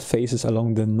faces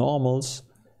along the normals.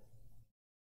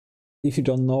 If you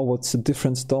don't know what's the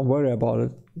difference, don't worry about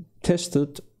it. Test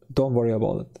it, don't worry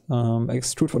about it.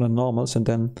 Extrude for the normals, and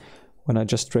then when I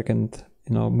just drag and,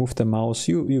 you know, move the mouse,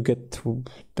 you get to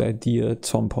the idea at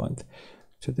some point.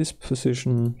 To this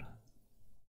position.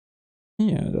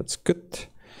 Yeah, that's good.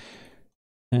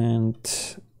 And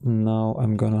now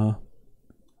I'm gonna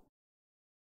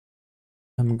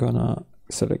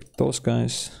select those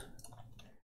guys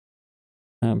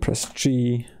and press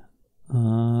G,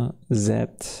 Z,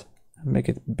 make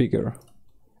it bigger.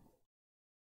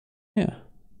 Yeah.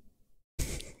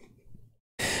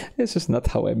 This is not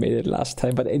how I made it last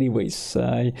time, but anyways,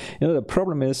 you know, the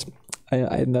problem is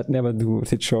I never do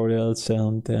tutorials,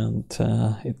 and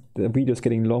the video's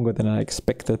getting longer than I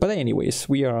expected. But anyways,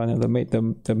 we are on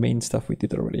the main stuff we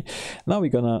did already. Now we're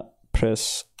gonna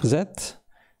press Z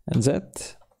and Z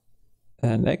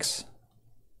and X.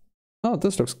 Oh,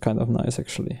 this looks kind of nice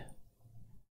actually.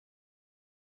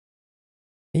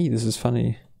 Hey, this is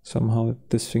funny somehow,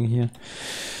 this thing here.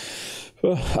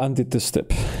 Undid this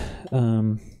step.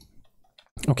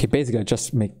 Okay, basically I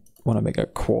just want to make a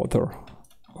quarter,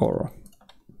 or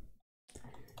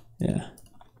yeah.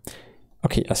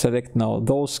 Okay, I select now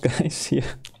those guys here,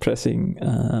 pressing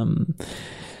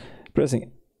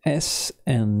S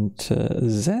and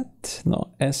Z,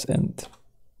 no, S and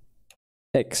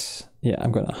X. Yeah,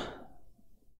 I'm gonna,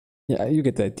 yeah, you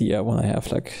get the idea when I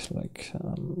have like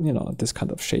you know, this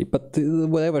kind of shape, but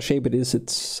whatever shape it is,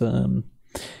 it's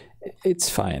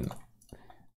fine.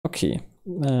 Okay,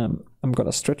 I'm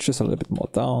gonna stretch this a little bit more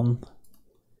down.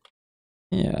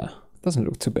 Yeah, doesn't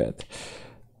look too bad.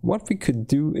 What we could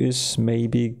do is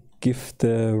maybe give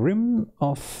the rim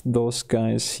of those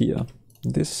guys here,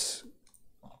 this,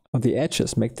 on the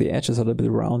edges, make the edges a little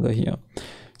bit rounder here.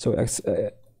 So,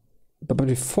 but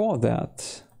before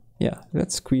that, yeah,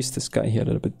 let's squeeze this guy here a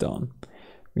little bit down.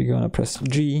 We're gonna press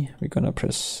G, we're gonna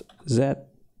press Z,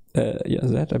 yeah,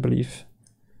 Z, I believe.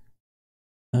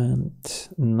 And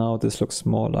now this looks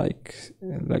more like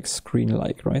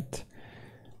screen-like, right?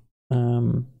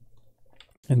 And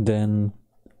then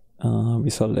we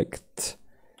select.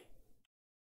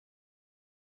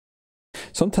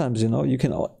 Sometimes, you know, you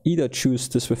can either choose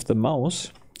this with the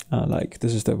mouse, like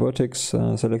this is the vertex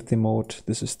selecting mode,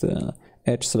 this is the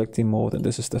edge selecting mode, and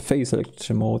this is the face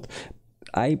selection mode.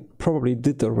 I probably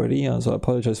did already, so I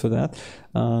apologize for that.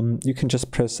 You can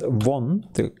just press 1,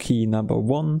 the key number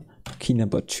 1, key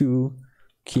number 2,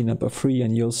 key number 3,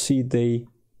 and you'll see they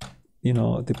you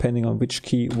know, depending on which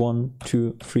key, 1,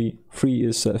 2, 3. 3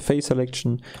 is face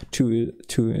selection, 2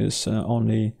 is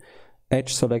only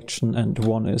edge selection, and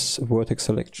 1 is vertex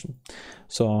selection.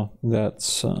 So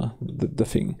that's the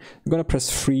thing. We're gonna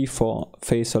press 3 for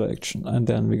face selection, and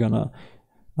then we're gonna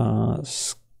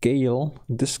scale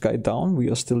this guy down. We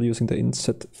are still using the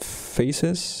inset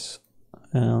faces,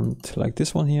 and like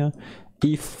this one here,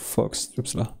 eFox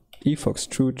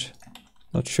extrude.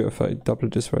 Not sure if I double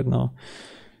this right now.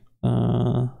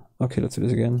 Okay, let's do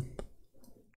this again.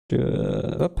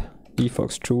 Up,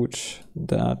 eFox extrude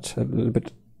that a little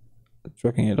bit,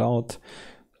 dragging it out,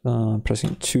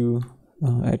 pressing 2,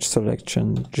 edge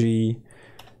selection, G,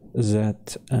 Z,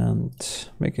 and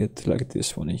make it like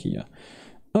this one here.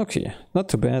 Okay, not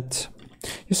too bad.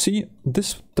 You see,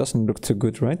 this doesn't look too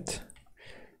good, right?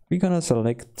 We're gonna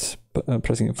select,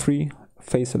 pressing 3,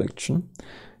 face selection,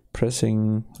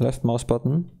 pressing left mouse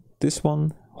button, this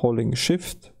one, holding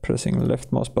shift, pressing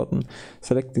left mouse button,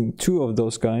 selecting 2 of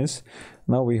those guys.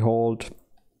 Now we hold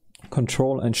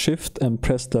Control and Shift and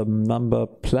press the number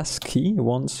plus key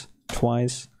once,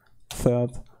 twice,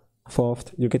 third,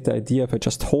 fourth. You get the idea. If I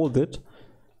just hold it,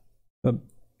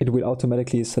 it will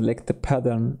automatically select the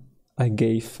pattern I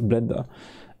gave Blender.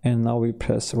 And now we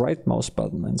press right mouse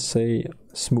button and say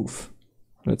smooth.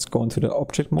 Let's go into the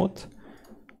object mode.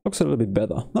 Looks a little bit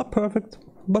better. Not perfect,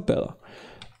 but better.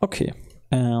 Okay,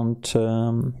 and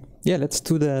yeah, let's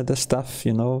do the stuff,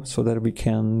 you know, so that we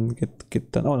can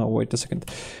get done. Oh no, wait a second.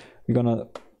 We're gonna,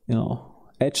 you know,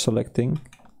 edge selecting.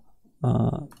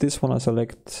 This one I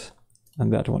select,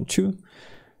 and that one too.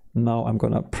 Now I'm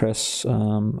gonna press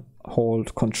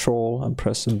hold Control and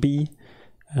press B,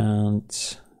 and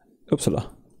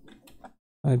oopsala.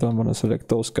 I don't want to select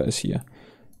those guys here.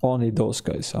 Only those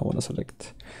guys I want to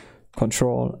select.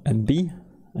 Control and B,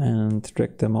 and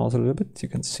drag them out a little bit. You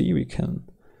can see we can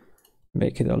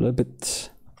make it a little bit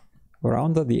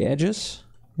rounder, the edges,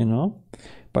 you know.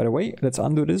 By the way, let's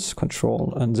undo this.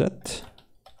 Control and Z,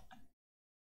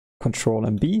 Control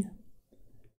and B.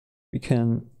 We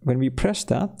can, when we press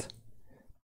that,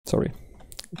 sorry,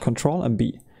 Control and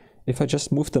B. If I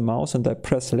just move the mouse and I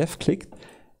press left click,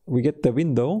 we get the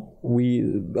window.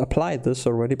 We applied this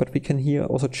already, but we can here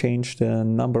also change the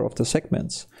number of the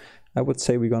segments. I would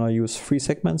say we're gonna use 3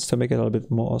 segments to make it a little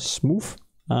bit more smooth.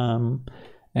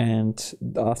 And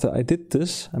after I did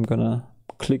this, I'm gonna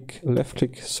left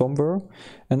click somewhere,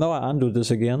 and now I undo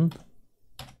this again,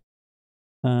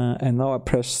 and now I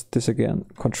press this again,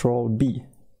 Control B,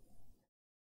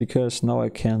 because now I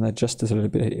can adjust this a little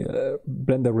bit.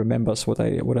 Blender remembers what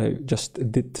I just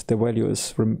did. The value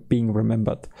is being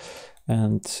remembered,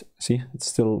 and see, it's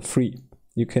still free.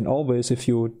 You can always, if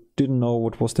you didn't know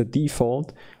what was the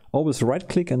default, always right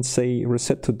click and say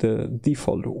reset to the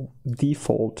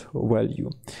default value.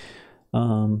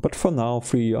 But for now,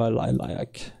 free, I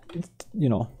like, you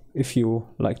know, if you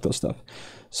like those stuff.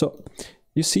 So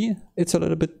you see, it's a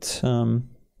little bit,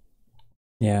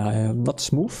 yeah, not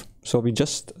smooth. So we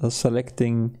just are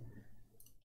selecting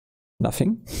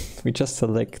nothing. We just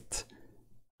select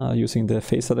using the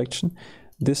face selection.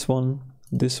 This one,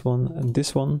 this one, and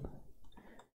this one,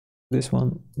 this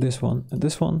one, this one, and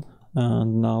this one.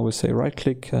 And now we say right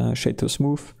click, shade to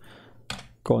smooth,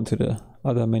 go into the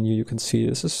other menu. You can see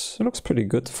it looks pretty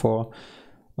good for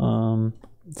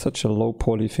such a low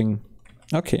poly thing.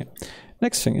 Okay,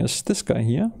 next thing is this guy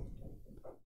here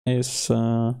is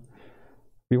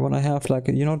we want to have, like,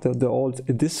 you know, the old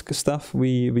disk stuff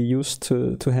we used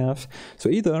to have. So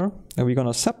either we're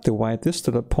gonna subdivide this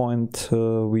to the point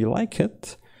we like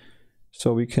it,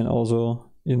 so we can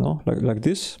also, you know, like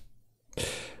this,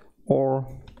 or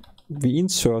we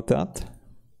insert that.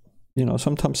 You know,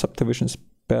 sometimes subdivision is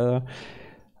better.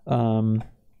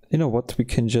 You know what, we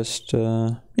can just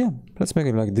yeah, let's make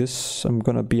it like this. I'm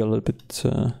gonna be a little bit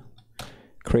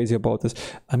crazy about this.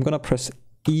 I'm gonna press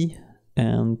E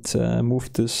and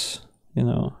move this, you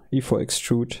know, E for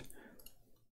extrude,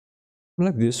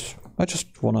 like this. I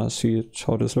just wanna see it,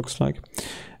 how this looks like.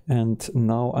 And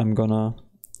now I'm gonna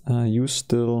use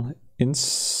still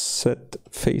inset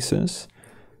faces.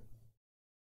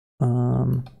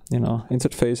 You know,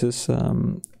 insert faces,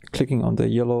 clicking on the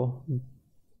yellow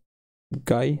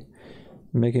guy,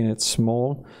 making it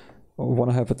small. I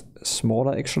want to have it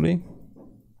smaller actually.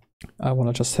 I want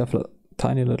to just have a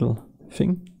tiny little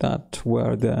thing that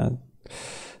where the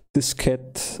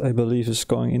diskette, I believe, is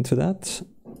going into that.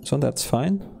 So that's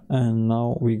fine. And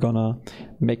now we're gonna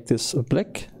make this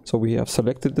black. So we have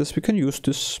selected this. We can use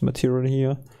this material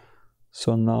here.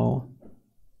 So now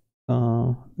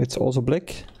it's also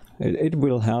black. It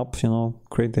will help, you know,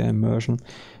 create the immersion.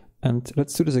 And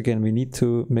let's do this again. We need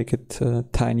to make it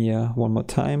tinier one more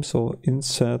time. So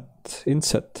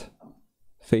insert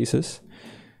faces.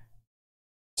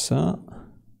 So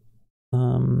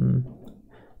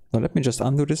now let me just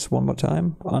undo this one more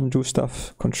time. Undo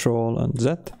stuff, Control and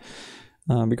Z.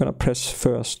 We're gonna press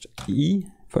first E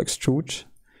for extrude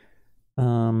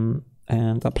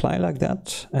and apply like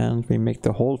that, and we make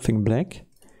the whole thing black.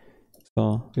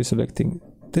 So we're selecting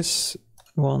this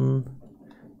one,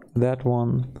 that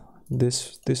one,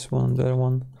 this one, that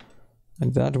one,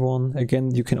 and that one.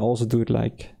 Again, you can also do it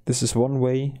like this is one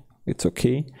way, it's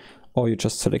okay, or you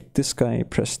just select this guy,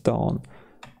 press down,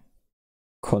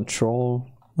 Control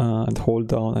and hold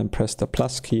down and press the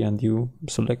plus key, and you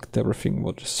select everything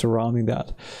what is surrounding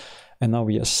that. And now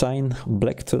we assign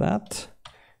black to that,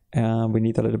 and we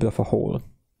need a little bit of a hole.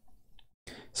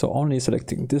 So only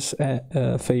selecting this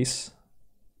face,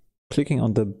 clicking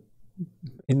on the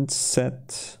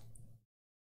inset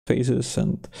faces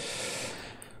and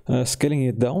scaling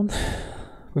it down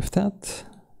with that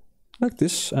like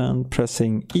this, and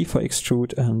pressing E for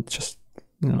extrude and just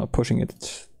pushing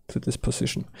it to this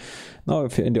position. Now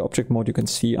if you're in the object mode, you can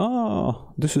see,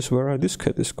 this is where this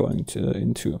cut is going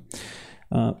into.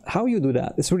 How you do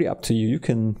that, it's really up to you. You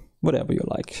can whatever you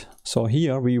like. So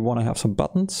here we want to have some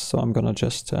buttons, so I'm gonna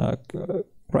just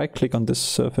right click on this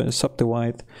surface,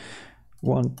 subdivide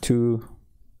 1, 2,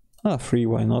 3,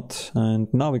 why not?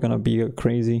 And now we're gonna be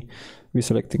crazy. We're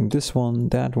selecting this one,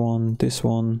 that one, this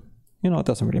one, it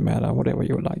doesn't really matter, whatever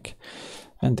you like.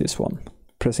 And this one,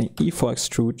 pressing E for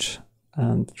extrude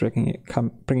and dragging it,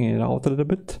 bringing it out a little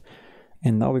bit.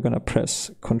 And now we're gonna press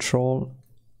Control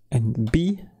and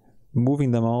B,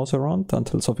 moving the mouse around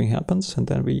until something happens, and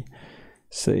then we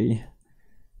say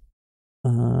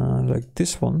like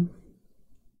this one,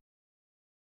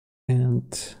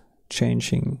 and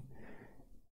changing.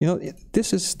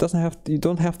 This is you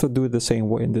don't have to do it the same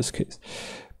way in this case,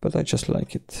 but I just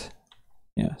like it.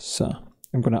 Yeah, so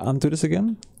I'm gonna undo this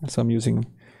again. So I'm using,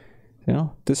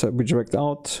 this we drag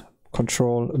out,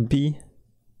 Control B,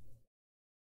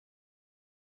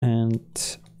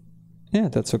 and yeah,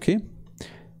 that's okay.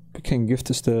 We can give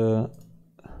this the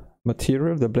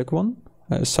material, the black one.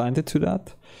 I assigned it to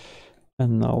that,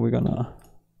 and now we're gonna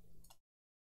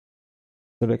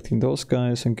selecting those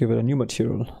guys and give it a new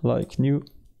material, like new,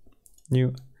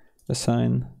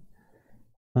 assign,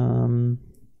 and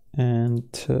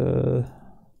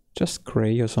just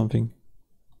gray or something.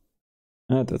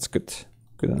 That's good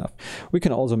enough. We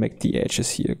can also make the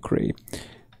edges here gray.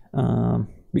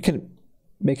 We can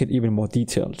make it even more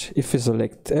detailed if we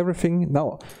select everything.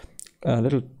 Now a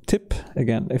little tip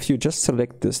again, if you just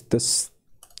select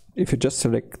if you just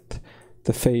select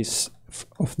the face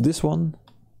of this one,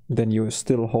 then you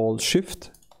still hold shift,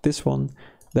 this one,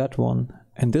 that one,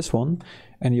 and this one,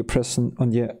 and you press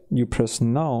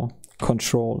now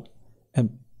Control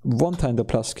and one time the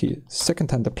plus key, second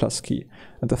time the plus key,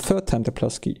 and the third time the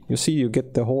plus key. You see, you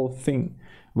get the whole thing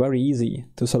very easy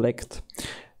to select.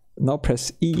 Now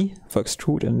press E for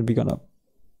extrude, and we're gonna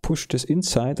push this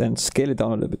inside and scale it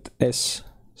down a little bit. S,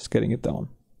 scaling it down.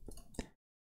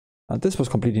 And this was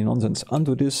completely nonsense.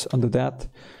 Undo this, undo that.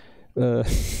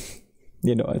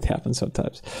 It happens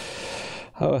sometimes.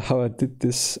 How I did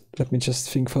this, let me just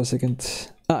think for a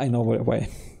second. I know why.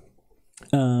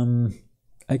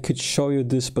 I could show you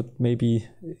this, but maybe,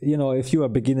 if you're a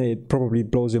beginner, it probably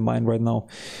blows your mind right now.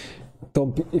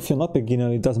 If you're not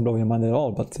beginner, it doesn't blow your mind at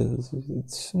all, but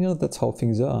it's that's how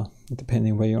things are,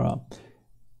 depending where you are.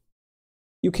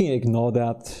 You can ignore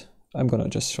that. I'm gonna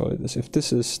just show you this. If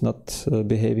this is not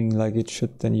behaving like it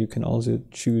should, then you can also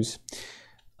choose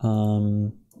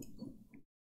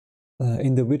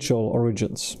individual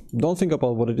origins. Don't think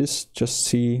about what it is, just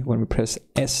see when we press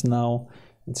S now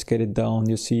and scale it down,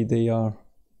 you see they are,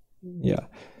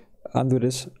 undo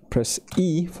this, press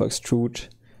E for extrude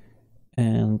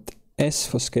and S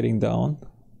for scaling down,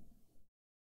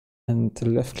 and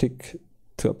left click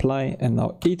to apply, and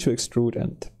now E to extrude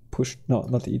and push, no,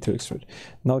 not E to extrude,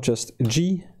 now just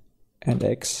G and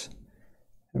X,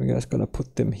 and we're just gonna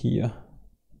put them here.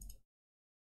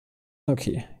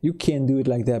 Okay, you can do it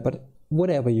like that, but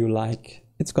whatever you like,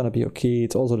 it's gonna be okay.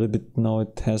 It's also a little bit, now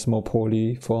it has more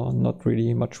poly for not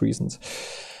really much reasons.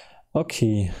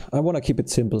 Okay, I want to keep it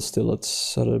simple still,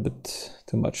 it's a little bit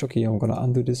too much. Okay, I'm gonna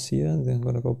undo this here, and then I'm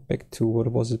gonna go back to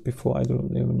what was it before, I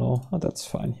don't even know. That's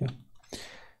fine here.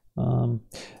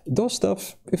 Those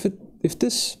stuff, if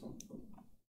this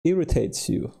irritates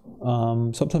you,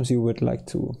 sometimes you would like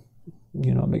to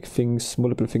make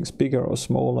multiple things bigger or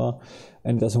smaller,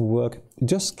 and it doesn't work,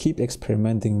 just keep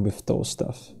experimenting with those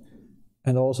stuff.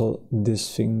 And also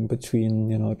this thing between,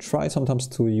 you know, try sometimes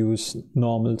to use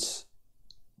normals.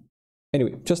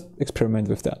 Anyway, just experiment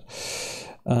with that.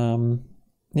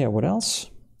 Yeah, what else?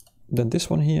 Then this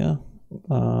one here,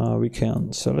 we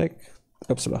can select,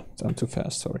 oops, I'm too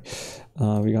fast, sorry.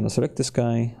 We're gonna select this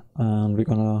guy, and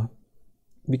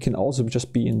we can also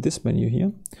just be in this menu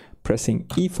here, pressing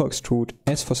E for extrude,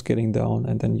 S for scaling down,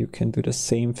 and then you can do the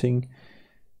same thing.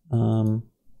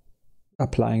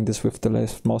 Applying this with the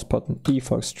left mouse button, E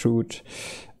for extrude,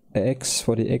 X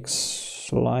for the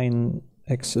X line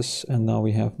axis, and now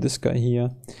we have this guy here.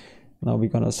 Now we're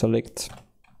gonna select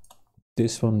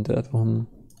this one, that one,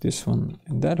 this one,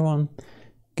 and that one,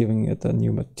 giving it a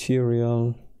new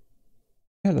material.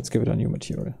 Yeah, let's give it a new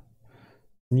material.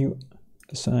 New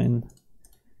assign,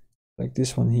 like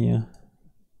this one here,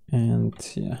 and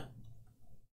yeah,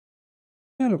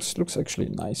 looks actually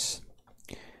nice.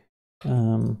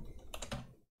 I'm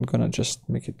gonna just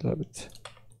make it a little bit,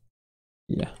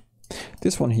 yeah.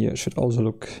 This one here should also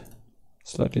look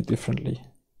slightly differently.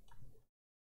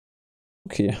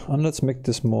 Okay, and let's make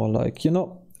this more like, you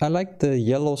know, I like the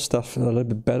yellow stuff a little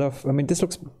bit better. I mean, this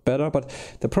looks better, but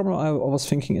the problem I was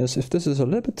thinking is if this is a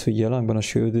little bit too yellow, I'm gonna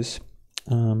show you this.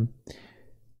 I'm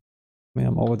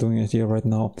overdoing it here right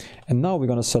now. And now we're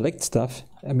gonna select stuff.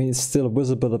 I mean, it's still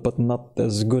visible, but not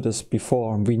as good as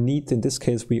before. We need, in this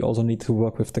case, we also need to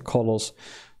work with the colors.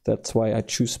 That's why I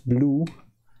choose blue.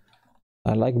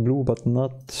 I like blue, but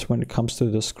not when it comes to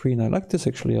the screen. I like this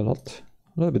actually a lot.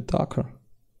 A little bit darker.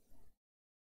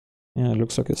 Yeah, it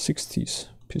looks like a 60s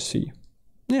PC.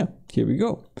 Yeah, here we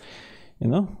go. You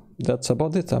know, that's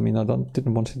about it. I mean, I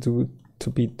didn't want it to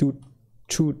be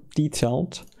too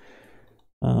detailed.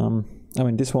 I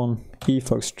mean, this one, E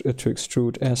for to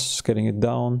extrude, S, getting it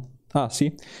down. Ah,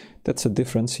 see, that's a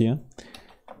difference here.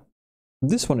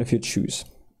 This one, if you choose,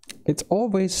 it's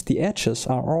always, the edges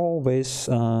are always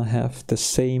have the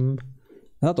same,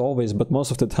 not always, but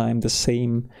most of the time the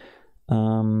same,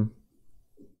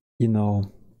 you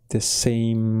know, the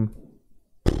same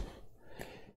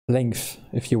length,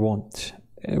 if you want.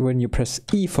 When you press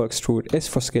E for extrude, S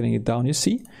for scaling it down, you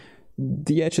see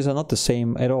the edges are not the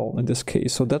same at all in this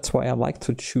case. So that's why I like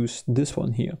to choose this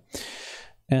one here.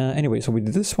 Anyway, so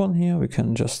with this one here, we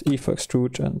can just E for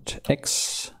extrude and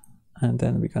X, and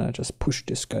then we're gonna just push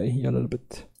this guy here a little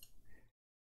bit.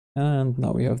 And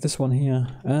now we have this one here.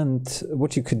 And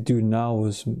what you could do now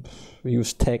is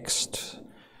use text.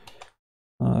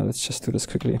 Let's just do this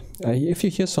quickly. If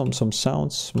you hear some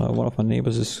sounds, one of my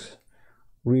neighbors is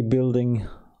rebuilding,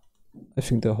 I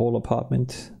think, the whole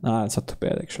apartment. It's not too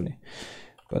bad actually.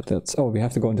 But that's, oh, we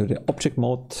have to go into the object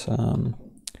mode,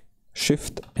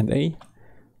 Shift and A,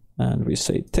 and we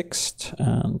say text,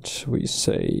 and we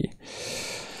say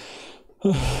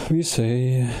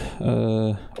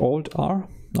Alt R.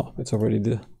 No, it's already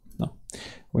the, no.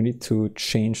 We need to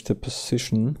change the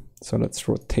position. So let's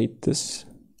rotate this.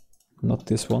 Not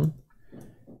this one,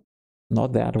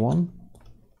 not that one,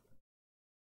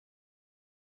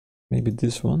 maybe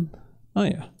this one. Oh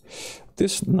yeah,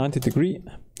 this 90 degree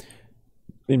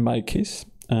in my case,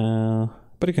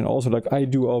 but you can also, like I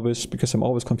do always, because I'm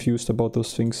always confused about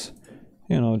those things,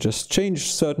 you know, just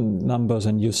change certain numbers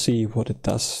and you see what it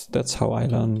does. That's how I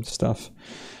learn stuff.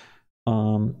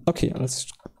 Okay,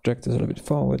 let's drag this a little bit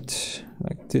forward,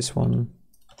 like this one.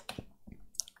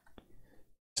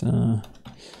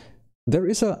 There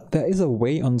is a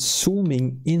way on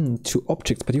zooming into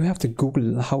objects, but you have to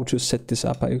Google how to set this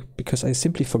up, because I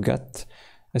simply forgot.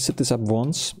 I set this up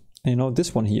once, you know,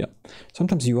 this one here.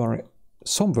 Sometimes you are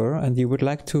somewhere and you would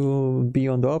like to be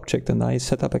on the object, and I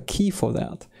set up a key for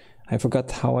that. I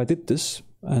forgot how I did this,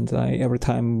 and every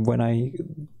time when I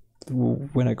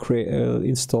create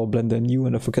install Blender new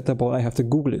and I forget about, I have to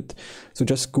Google it. So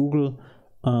just Google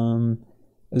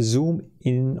zoom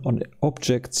in on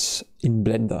objects in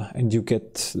Blender, and you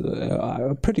get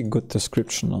a pretty good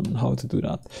description on how to do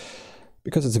that,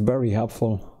 because it's very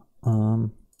helpful.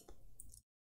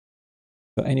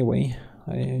 But anyway,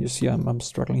 you see I'm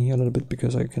struggling here a little bit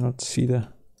because I cannot see the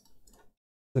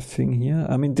thing here.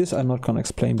 I mean, this I'm not gonna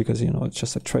explain because, you know, it's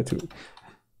just I try to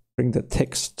bring the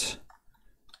text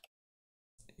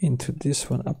into this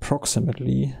one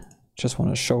approximately. Just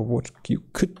want to show what you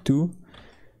could do.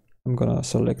 I'm gonna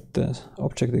select the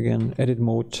object again, edit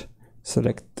mode,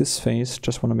 select this face,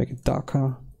 just want to make it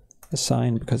darker,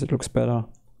 assign because it looks better.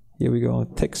 Here we go,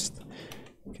 text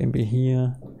can be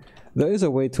here. There is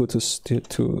a way to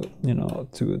you know,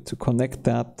 to connect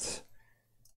that,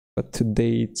 but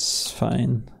today it's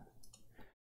fine.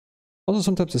 Also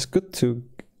sometimes it's good to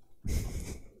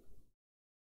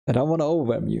I don't want to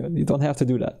overwhelm you. You don't have to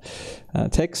do that.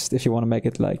 Text, if you want to make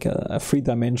it like a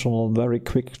three-dimensional, very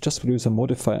quick, just use a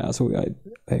modifier. So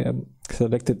I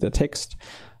selected the text,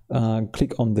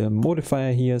 click on the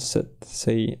modifier here,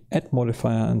 say add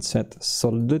modifier and set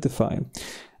solidify.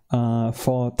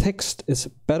 For text, it's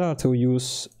better to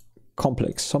use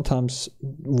complex. Sometimes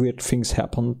weird things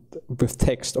happen with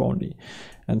text only.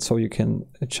 And so you can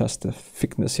adjust the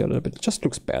thickness here a little bit. It just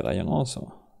looks better, you know,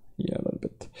 so yeah, a little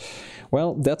bit.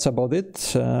 Well, that's about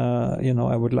it. You know,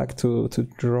 I would like to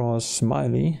draw a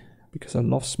smiley because I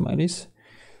love smileys.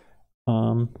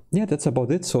 Yeah, that's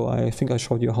about it. So I think I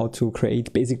showed you how to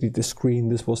create basically the screen.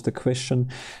 This was the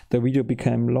question. The video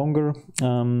became longer,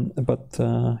 but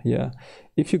yeah,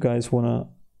 if you guys wanna,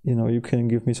 you know, you can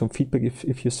give me some feedback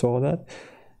if you saw that,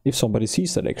 if somebody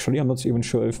sees that. Actually, I'm not even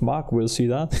sure if Mark will see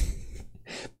that.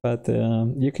 But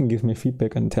you can give me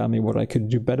feedback and tell me what I could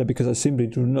do better, because I simply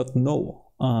do not know.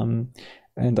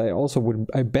 And I also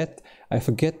I bet I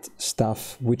forget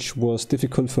stuff which was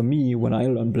difficult for me when I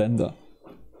learned Blender.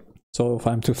 So if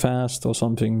I'm too fast or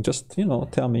something, just, you know,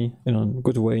 tell me in a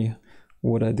good way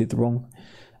what I did wrong.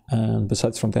 And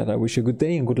besides from that, I wish you a good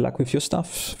day and good luck with your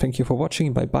stuff. Thank you for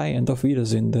watching. Bye bye and auf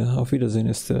Wiedersehen. Auf Wiedersehen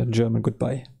is the German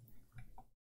goodbye.